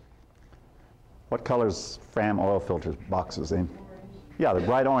filters. What color's Fram oil filters boxes? Yeah, they're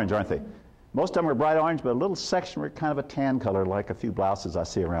bright orange, aren't they? Most of them are bright orange, but a little section were kind of a tan color, like a few blouses I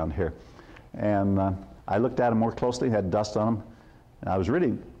see around here. And I looked at them more closely, had dust on them. And I was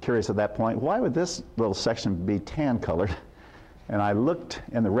really curious at that point, why would this little section be tan colored? And I looked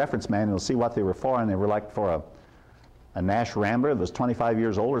in the reference manual to see what they were for, and they were like for a Nash Rambler that was 25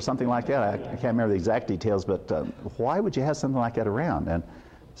 years old or something like that. I can't remember the exact details, but why would you have something like that around? And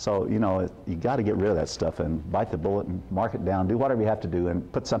so, you know, you got to get rid of that stuff and bite the bullet and mark it down, do whatever you have to do,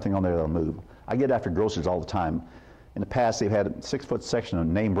 and put something on there that'll move. I get after grocers all the time. In the past, they've had a 6-foot section of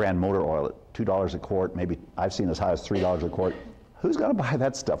name brand motor oil at $2 a quart. Maybe I've seen as high as $3 a quart. Who's going to buy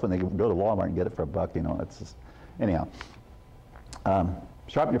that stuff when they go to Walmart and get it for $1? You know, it's just, anyhow.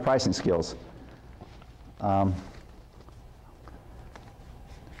 Sharpen your pricing skills. Do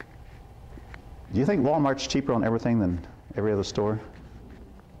you think Walmart's cheaper on everything than every other store?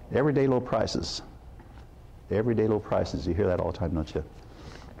 Everyday low prices. Everyday low prices. You hear that all the time, don't you?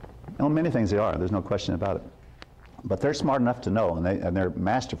 On many things they are. There's no question about it. But they're smart enough to know, and they're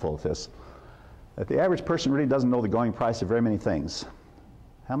masterful at this, that the average person really doesn't know the going price of very many things.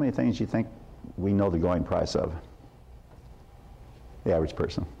 How many things do you think we know the going price of? The average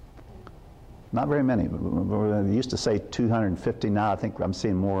person. Not very many. We used to say 250. Now I think I'm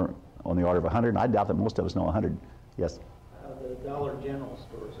seeing more on the order of 100. I doubt that most of us know 100. Yes? The Dollar General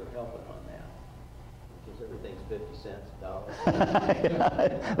stores are helping on that, because everything's 50 cents a dollar.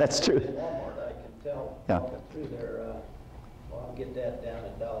 Yeah, that's true. In Walmart, I can tell walking through there, well, I'll get that down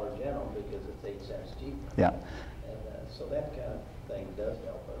at Dollar General because it's 8 cents cheaper. Yeah. And so that kind of thing does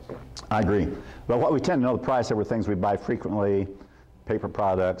help us. I agree. But what we tend to know the price of are things we buy frequently, paper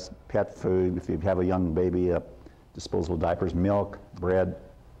products, pet food, if you have a young baby, disposable diapers, milk, bread,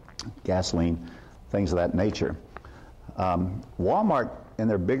 gasoline, things of that nature. Walmart in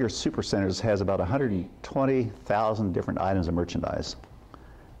their bigger supercenters has about 120,000 different items of merchandise.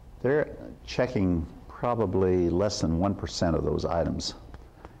 They're checking probably less than 1% of those items.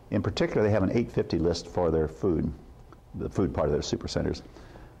 In particular, they have an 850 list for their food, the food part of their supercenters.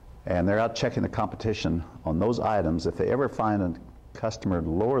 And they're out checking the competition on those items. If they ever find a customer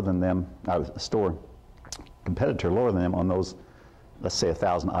lower than them, a store competitor lower than them on those, let's say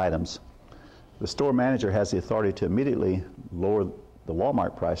 1,000 items, the store manager has the authority to immediately lower the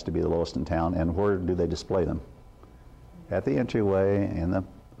Walmart price to be the lowest in town. And where do they display them? At the entryway,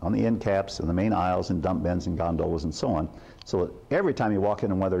 on the end caps, in the main aisles, in dump bins and gondolas and so on. So that every time you walk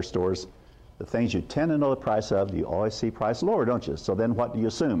into one of their stores, the things you tend to know the price of, you always see price lower, don't you? So then what do you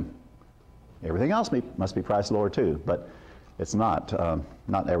assume? Everything else must be priced lower too, but it's not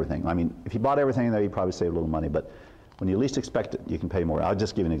everything. I mean, if you bought everything there, you'd probably save a little money, but when you least expect it, you can pay more. I'll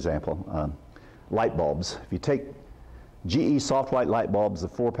just give you an example. Light bulbs. If you take GE soft white light bulbs, the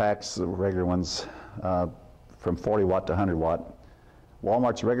 4-packs, the regular ones, from 40 watt to 100 watt,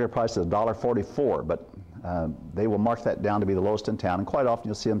 Walmart's regular price is $1.44, but they will mark that down to be the lowest in town, and quite often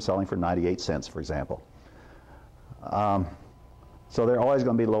you'll see them selling for 98 cents, for example. So they're always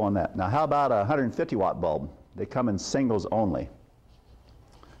going to be low on that. Now, how about a 150 watt bulb? They come in singles only.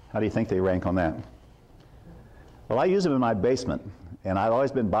 How do you think they rank on that? Well, I use them in my basement, and I've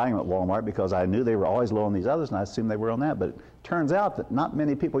always been buying them at Walmart because I knew they were always low on these others, and I assumed they were on that. But it turns out that not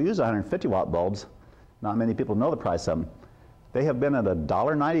many people use 150 watt bulbs. Not many people know the price of them. They have been at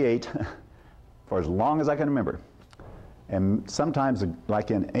 $1.98 for as long as I can remember. And sometimes,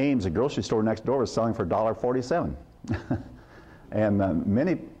 like in Ames, a grocery store next door was selling for $1.47. And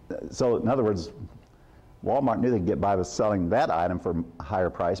so in other words, Walmart knew they could get by with selling that item for a higher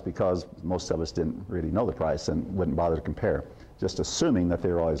price because most of us didn't really know the price and wouldn't bother to compare, just assuming that they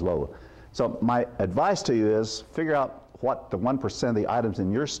were always low. So my advice to you is figure out what the 1% of the items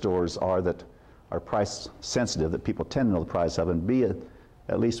in your stores are that are price sensitive, that people tend to know the price of, and be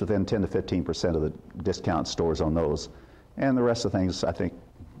at least within 10 to 15% of the discount stores on those. And the rest of the things, I think,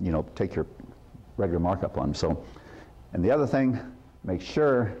 take your regular markup on them. So, and the other thing, make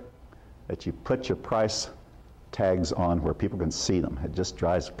sure that you put your price tags on where people can see them. It just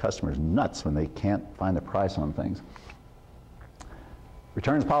drives customers nuts when they can't find a price on things.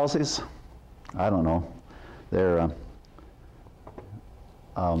 Returns policies, I don't know. They're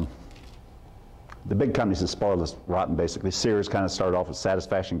the big companies that spoiled us rotten, basically. Sears kind of started off with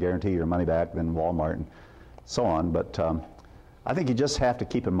satisfaction guarantee, your money back, then Walmart and so on. But I think you just have to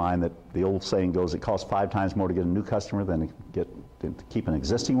keep in mind that the old saying goes, it costs 5 times more to get a new customer than to keep an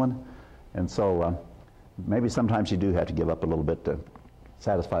existing one. And so maybe sometimes you do have to give up a little bit to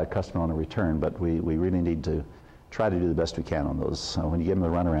satisfy a customer on a return, but we really need to try to do the best we can on those. When you give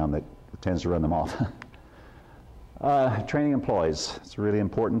them the runaround, that tends to run them off. Training employees, it's really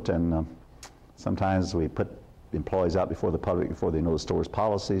important, and sometimes we put employees out before the public, before they know the store's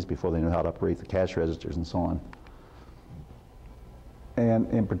policies, before they know how to operate the cash registers and so on.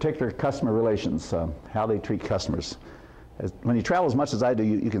 And in particular, customer relations, how they treat customers. When you travel as much as I do,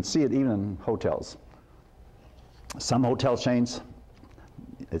 you can see it even in hotels. Some hotel chains,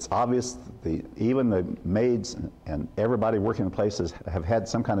 it's obvious, even the maids and everybody working in the places have had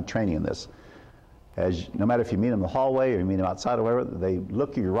some kind of training in this. No matter if you meet them in the hallway or you meet them outside or wherever, they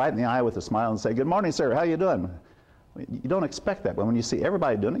look you right in the eye with a smile and say, "Good morning, sir, how you doing?" You don't expect that, but when you see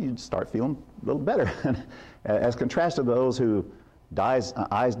everybody doing it, you start feeling a little better. As contrasted to those who,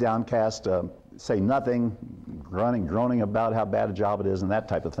 eyes downcast, say nothing, groaning about how bad a job it is and that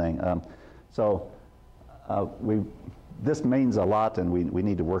type of thing. This means a lot, and we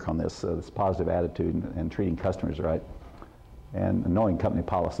need to work on this positive attitude and treating customers right, and knowing company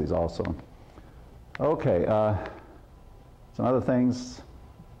policies also. Okay, some other things.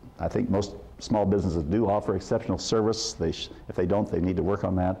 I think most small businesses do offer exceptional service. If they don't, they need to work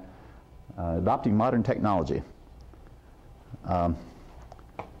on that. Adopting modern technology.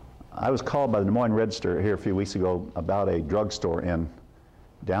 I was called by the Des Moines Register here a few weeks ago about a drugstore in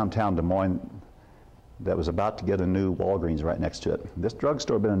downtown Des Moines that was about to get a new Walgreens right next to it. This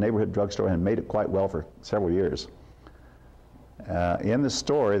drugstore had been a neighborhood drugstore and made it quite well for several years. In the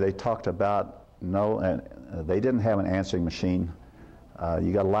story, they talked about they didn't have an answering machine.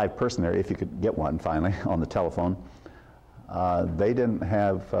 You got a live person there if you could get one finally on the telephone. They didn't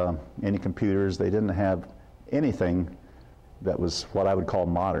have any computers. They didn't have anything that was what I would call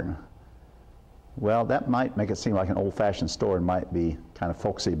modern. Well, that might make it seem like an old-fashioned store and might be kind of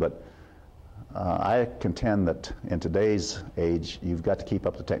folksy, but I contend that in today's age, you've got to keep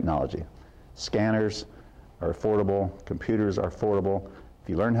up the technology. Scanners are affordable, computers are affordable. If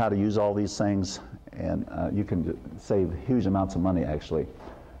you learn how to use all these things, and you can save huge amounts of money, actually.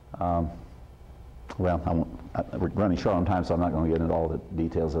 Well, we're running short on time, so I'm not going to get into all the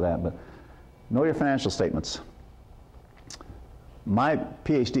details of that, but know your financial statements. My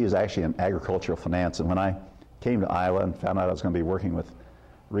PhD is actually in agricultural finance, and when I came to Iowa and found out I was going to be working with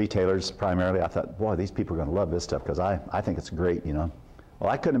retailers primarily, I thought, boy, these people are going to love this stuff because I think it's great, you know.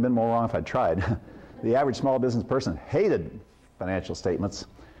 Well, I couldn't have been more wrong if I'd tried. The average small business person hated financial statements.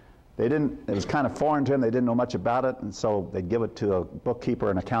 It was kind of foreign to them. They didn't know much about it, and so they'd give it to a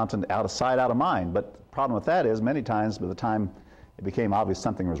bookkeeper, an accountant, out of sight, out of mind. But the problem with that is many times by the time it became obvious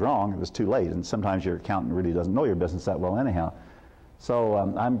something was wrong, it was too late, and sometimes your accountant really doesn't know your business that well anyhow. So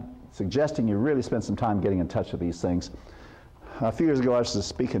I'm suggesting you really spend some time getting in touch with these things. A few years ago, I was to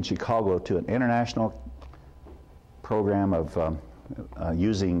speak in Chicago to an international program of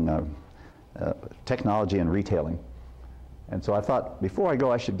using technology in retailing. And so I thought, before I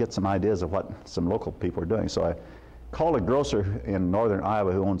go, I should get some ideas of what some local people are doing. So I called a grocer in northern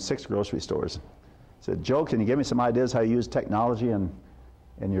Iowa who owned 6 grocery stores. I said, Joe, can you give me some ideas how you use technology in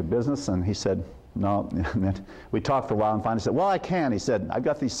your business? And he said, no. And then we talked for a while and finally said, well, I can. He said, I've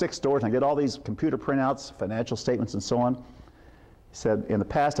got these 6 stores and I get all these computer printouts, financial statements and so on. He said, in the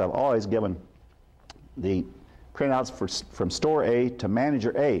past, I've always given the printouts from store A to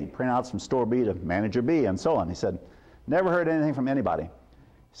manager A, printouts from store B to manager B, and so on. He said, never heard anything from anybody. He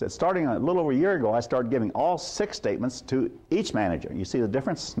said, starting a little over a year ago, I started giving all 6 statements to each manager. You see the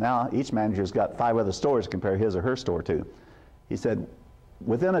difference? Now each manager's got 5 other stores to compare his or her store to. He said,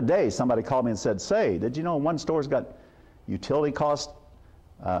 within a day, somebody called me and said, say, did you know one store's got utility costs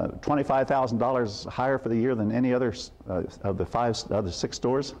 $25,000 higher for the year than any other of the other 6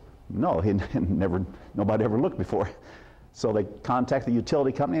 stores? No, nobody ever looked before. So they contacted the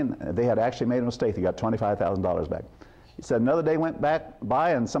utility company, and they had actually made a mistake. They got $25,000 back. He said another day went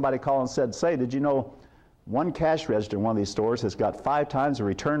by, and somebody called and said, say, did you know one cash register in one of these stores has got 5 times the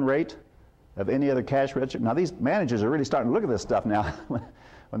return rate of any other cash register? Now, these managers are really starting to look at this stuff now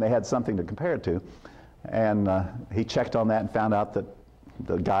when they had something to compare it to. And he checked on that and found out that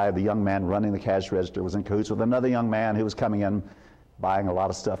the young man running the cash register was in cahoots with another young man who was coming in buying a lot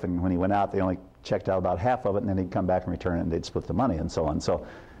of stuff, and when he went out, they only checked out about half of it, and then he'd come back and return it, and they'd split the money, and so on. So,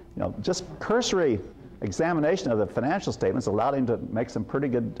 you know, just cursory examination of the financial statements allowed him to make some pretty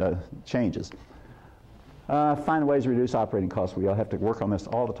good changes. Find ways to reduce operating costs. We all have to work on this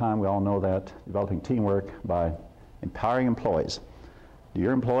all the time. We all know that. Developing teamwork by empowering employees. Do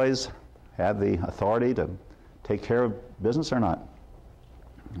your employees have the authority to take care of business or not?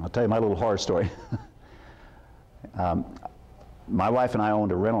 I'll tell you my little horror story. My wife and I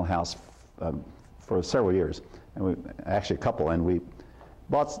owned a rental house for several years, and actually a couple, and we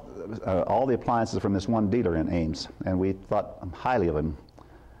bought all the appliances from this one dealer in Ames, and we thought highly of him.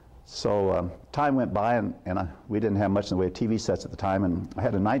 So time went by, and we didn't have much in the way of TV sets at the time, and I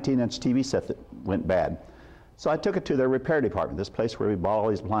had a 19-inch TV set that went bad. So I took it to their repair department, this place where we bought all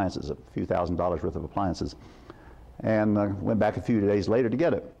these appliances, a few $1,000s worth of appliances, and went back a few days later to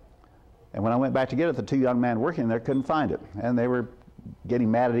get it. And when I went back to get it, the 2 young men working there couldn't find it. And they were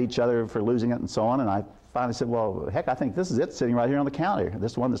getting mad at each other for losing it and so on. And I finally said, well, heck, I think this is it sitting right here on the counter,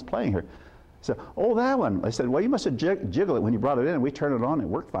 this one that's playing here. I said, oh, that one. I said, well, you must have jiggled it when you brought it in. And we turned it on and it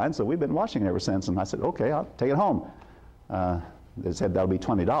worked fine. So we've been watching it ever since. And I said, okay, I'll take it home. They said, that'll be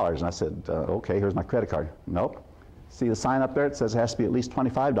 $20. And I said, okay, here's my credit card. Nope. See the sign up there? It says it has to be at least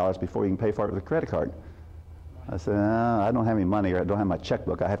 $25 before you can pay for it with a credit card. I said, I don't have any money, or I don't have my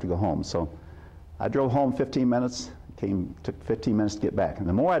checkbook. I have to go home. So I drove home 15 minutes, took 15 minutes to get back. And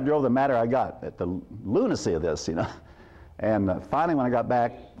the more I drove, the madder I got at the lunacy of this, you know. And finally, when I got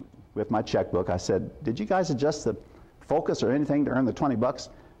back with my checkbook, I said, did you guys adjust the focus or anything to earn the $20?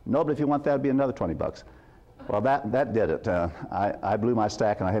 No, but if you want that, it'd be another $20. Well, that did it. I blew my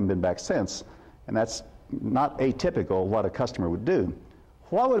stack, and I haven't been back since. And that's not atypical what a customer would do.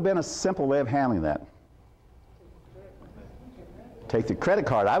 What would have been a simple way of handling that? Take the credit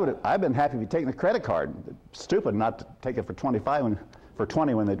card. I've been happy if you'd taken the credit card. Stupid not to take it for $20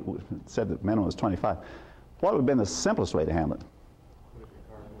 when they said the minimum was $25. What would have been the simplest way to handle it?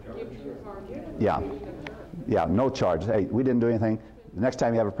 Yeah, no charge. Hey, we didn't do anything. The next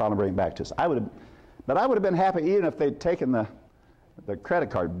time you have a problem, bring it back to us. But I would have been happy even if they'd taken the credit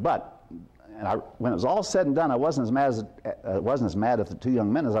card. But when it was all said and done, I wasn't as mad at the 2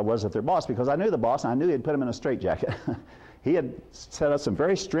 young men as I was at their boss, because I knew the boss and I knew he'd put them in a straitjacket. He had set up some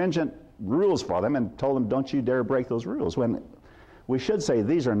very stringent rules for them and told them, don't you dare break those rules. When we should say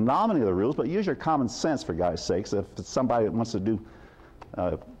these are nominally the rules, but use your common sense for God's sakes. If it's somebody that wants to do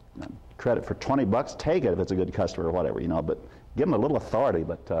credit for $20, take it if it's a good customer or whatever, you know, but give them a little authority.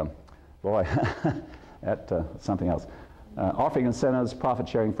 But boy, that's something else. Offering incentives, profit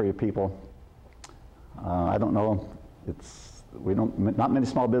sharing for your people. I don't know. Not many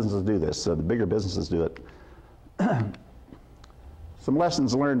small businesses do this. The bigger businesses do it. Some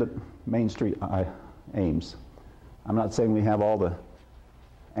lessons learned at Main Street Ames. I'm not saying we have all the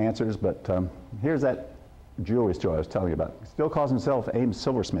answers, but here's that jewelry store I was telling you about. He still calls himself Ames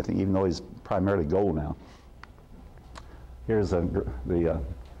Silversmithing, even though he's primarily gold now. Here's a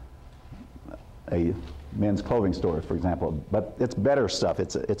men's clothing store, for example, but it's better stuff.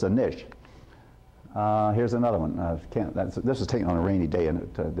 It's a niche. Here's another one. This was taken on a rainy day, and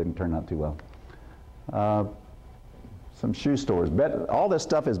it didn't turn out too well. Some shoe stores. All this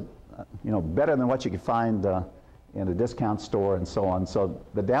stuff is, better than what you could find in a discount store and so on. So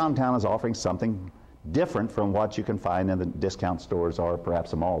the downtown is offering something different from what you can find in the discount stores or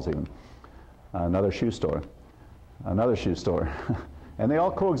perhaps the malls even. Another shoe store. Another shoe store. And they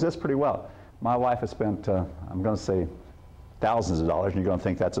all coexist pretty well. My wife has spent, I'm going to say, thousands of dollars, and you're going to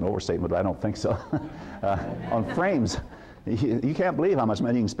think that's an overstatement, but I don't think so, on frames. You can't believe how much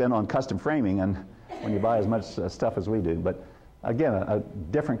money you can spend on custom framing and when you buy as much stuff as we do. But again, a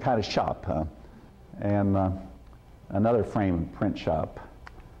different kind of shop. And another frame and print shop.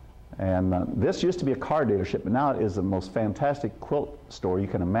 And this used to be a car dealership, but now it is the most fantastic quilt store you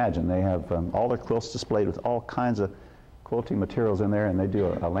can imagine. They have all their quilts displayed with all kinds of quilting materials in there, and they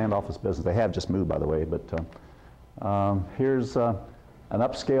do a land office business. They have just moved, by the way, but here's an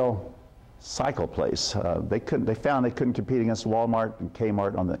upscale cycle place. They found they couldn't compete against Walmart and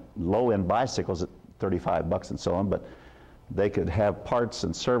Kmart on the low-end bicycles at $35 and so on, but they could have parts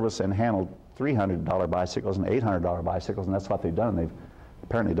and service and handle $300 bicycles and $800 bicycles, and that's what they've done. They've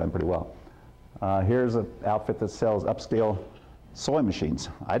apparently done pretty well. Here's an outfit that sells upscale sewing machines.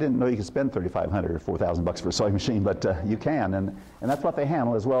 I didn't know you could spend $3,500 or $4,000 for a sewing machine, but you can, and that's what they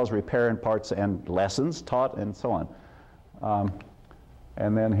handle, as well as repair and parts and lessons taught and so on.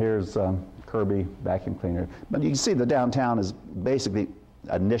 And then here's Kirby vacuum cleaner. But you can see the downtown is basically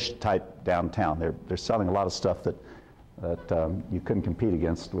a niche type downtown. They're selling a lot of stuff that you couldn't compete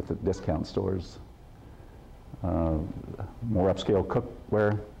against with the discount stores. More upscale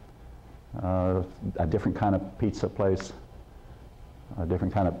cookware, a different kind of pizza place, a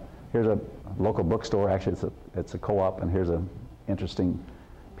different kind of, here's a local bookstore. Actually, it's a co-op, and here's an interesting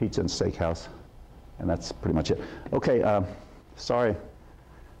pizza and steakhouse, and that's pretty much it. Okay, sorry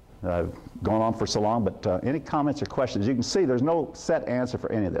I've gone on for so long, but any comments or questions? You can see there's no set answer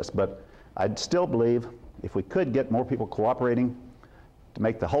for any of this, but I'd still believe if we could get more people cooperating to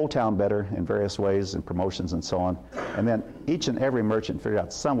make the whole town better in various ways and promotions and so on, and then each and every merchant figure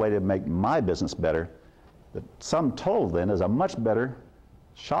out some way to make my business better, the sum total then is a much better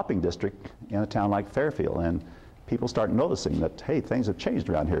shopping district in a town like Fairfield, and people start noticing that, hey, things have changed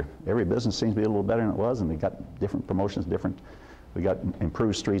around here. Every business seems to be a little better than it was, and we got different promotions, we got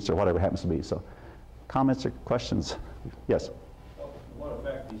improved streets or whatever it happens to be. So comments or questions? Yes? What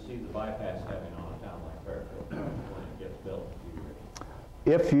effect do you see the bypass having on a town like Fairfield when it gets built?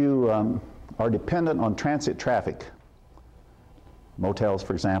 If you are dependent on transit traffic, motels,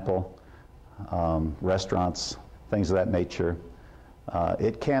 for example, restaurants, things of that nature,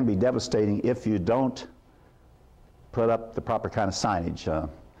 it can be devastating if you don't put up the proper kind of signage.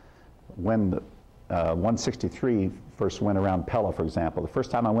 When 163 first went around Pella, for example, the first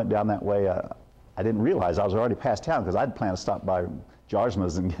time I went down that way, I didn't realize I was already past town because I'd planned to stop by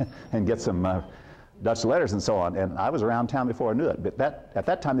Jarsma's and get some Dutch letters and so on, and I was around town before I knew it. But at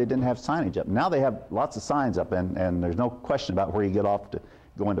that time, they didn't have signage up. Now they have lots of signs up, and there's no question about where you get off to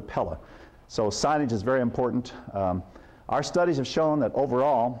go into Pella. So signage is very important. Our studies have shown that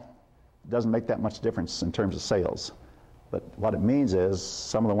overall, it doesn't make that much difference in terms of sales. But what it means is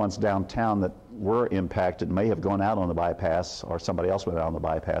some of the ones downtown that were impacted may have gone out on the bypass, or somebody else went out on the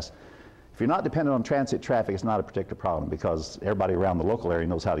bypass. If you're not dependent on transit traffic, it's not a particular problem because everybody around the local area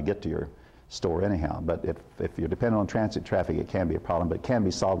knows how to get to your store anyhow. But if you're dependent on transit traffic, it can be a problem, but it can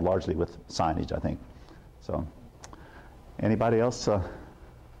be solved largely with signage, I think. So, anybody else?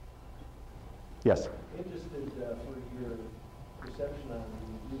 Yes? Interested for your perception on when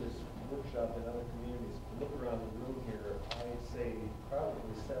you do this workshop in other communities. Look around the room here, I'd say probably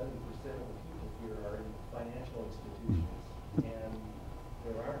 70% of the people here are in financial institutions. And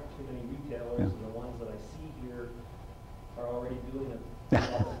there aren't too many retailers, and the ones that I see here are already doing it.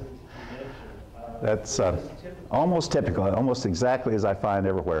 That's almost typical, almost exactly as I find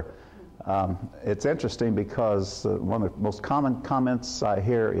everywhere. It's interesting because one of the most common comments I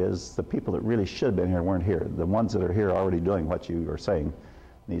hear is the people that really should have been here weren't here. The ones that are here are already doing what you are saying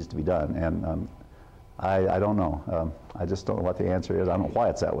needs to be done. And I don't know. I just don't know what the answer is. I don't know why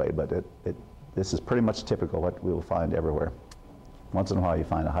it's that way, but this is pretty much typical what we will find everywhere. Once in a while you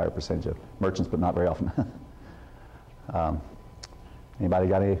find a higher percentage of merchants, but not very often. Anybody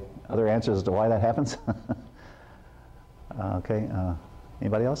got any other answers as to why that happens? Okay.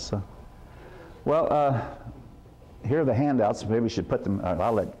 Anybody else? Well, here are the handouts. Maybe we should put them.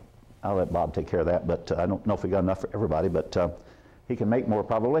 I'll let Bob take care of that. But I don't know if we got enough for everybody. But he can make more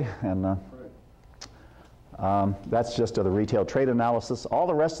probably. And that's just the retail trade analysis. All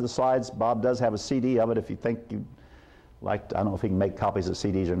the rest of the slides, Bob does have a CD of it. If you think you'd like, I don't know if he can make copies of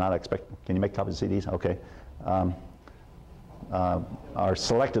CDs or not. Can you make copies of CDs? Okay. Our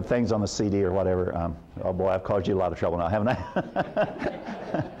selected things on the CD or whatever. Oh boy, I've caused you a lot of trouble now, haven't I?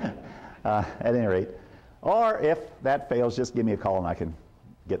 At any rate. Or if that fails, just give me a call and I can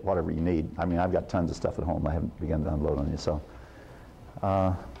get whatever you need. I mean, I've got tons of stuff at home I haven't begun to unload on you. So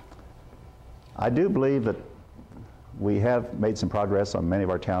I do believe that we have made some progress on many of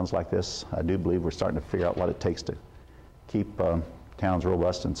our towns like this. I do believe we're starting to figure out what it takes to keep towns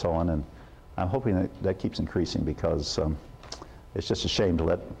robust and so on. And I'm hoping that that keeps increasing because it's just a shame to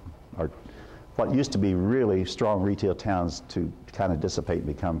let what used to be really strong retail towns to kind of dissipate and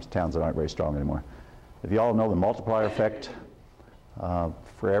become towns that aren't very strong anymore. If you all know the multiplier effect,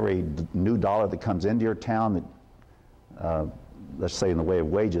 for every new dollar that comes into your town, that, let's say in the way of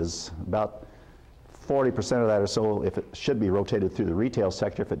wages, about 40% of that or so, if it should be rotated through the retail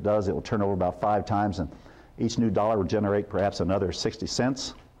sector, if it does, it will turn over about 5 times, and each new dollar will generate perhaps another 60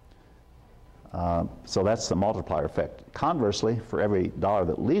 cents. So that's the multiplier effect. Conversely, for every dollar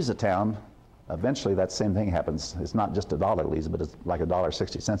that leaves a town, eventually that same thing happens. It's not just a dollar leaves, but it's like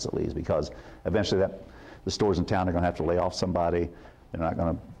 $1.60 that leaves, because eventually the stores in town are going to have to lay off somebody. They're not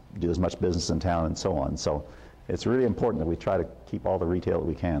going to do as much business in town and so on. So it's really important that we try to keep all the retail that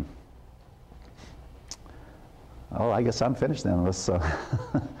we can. Oh, I guess I'm finished then.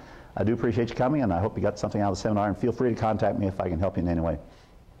 I do appreciate you coming, and I hope you got something out of the seminar, and feel free to contact me if I can help you in any way.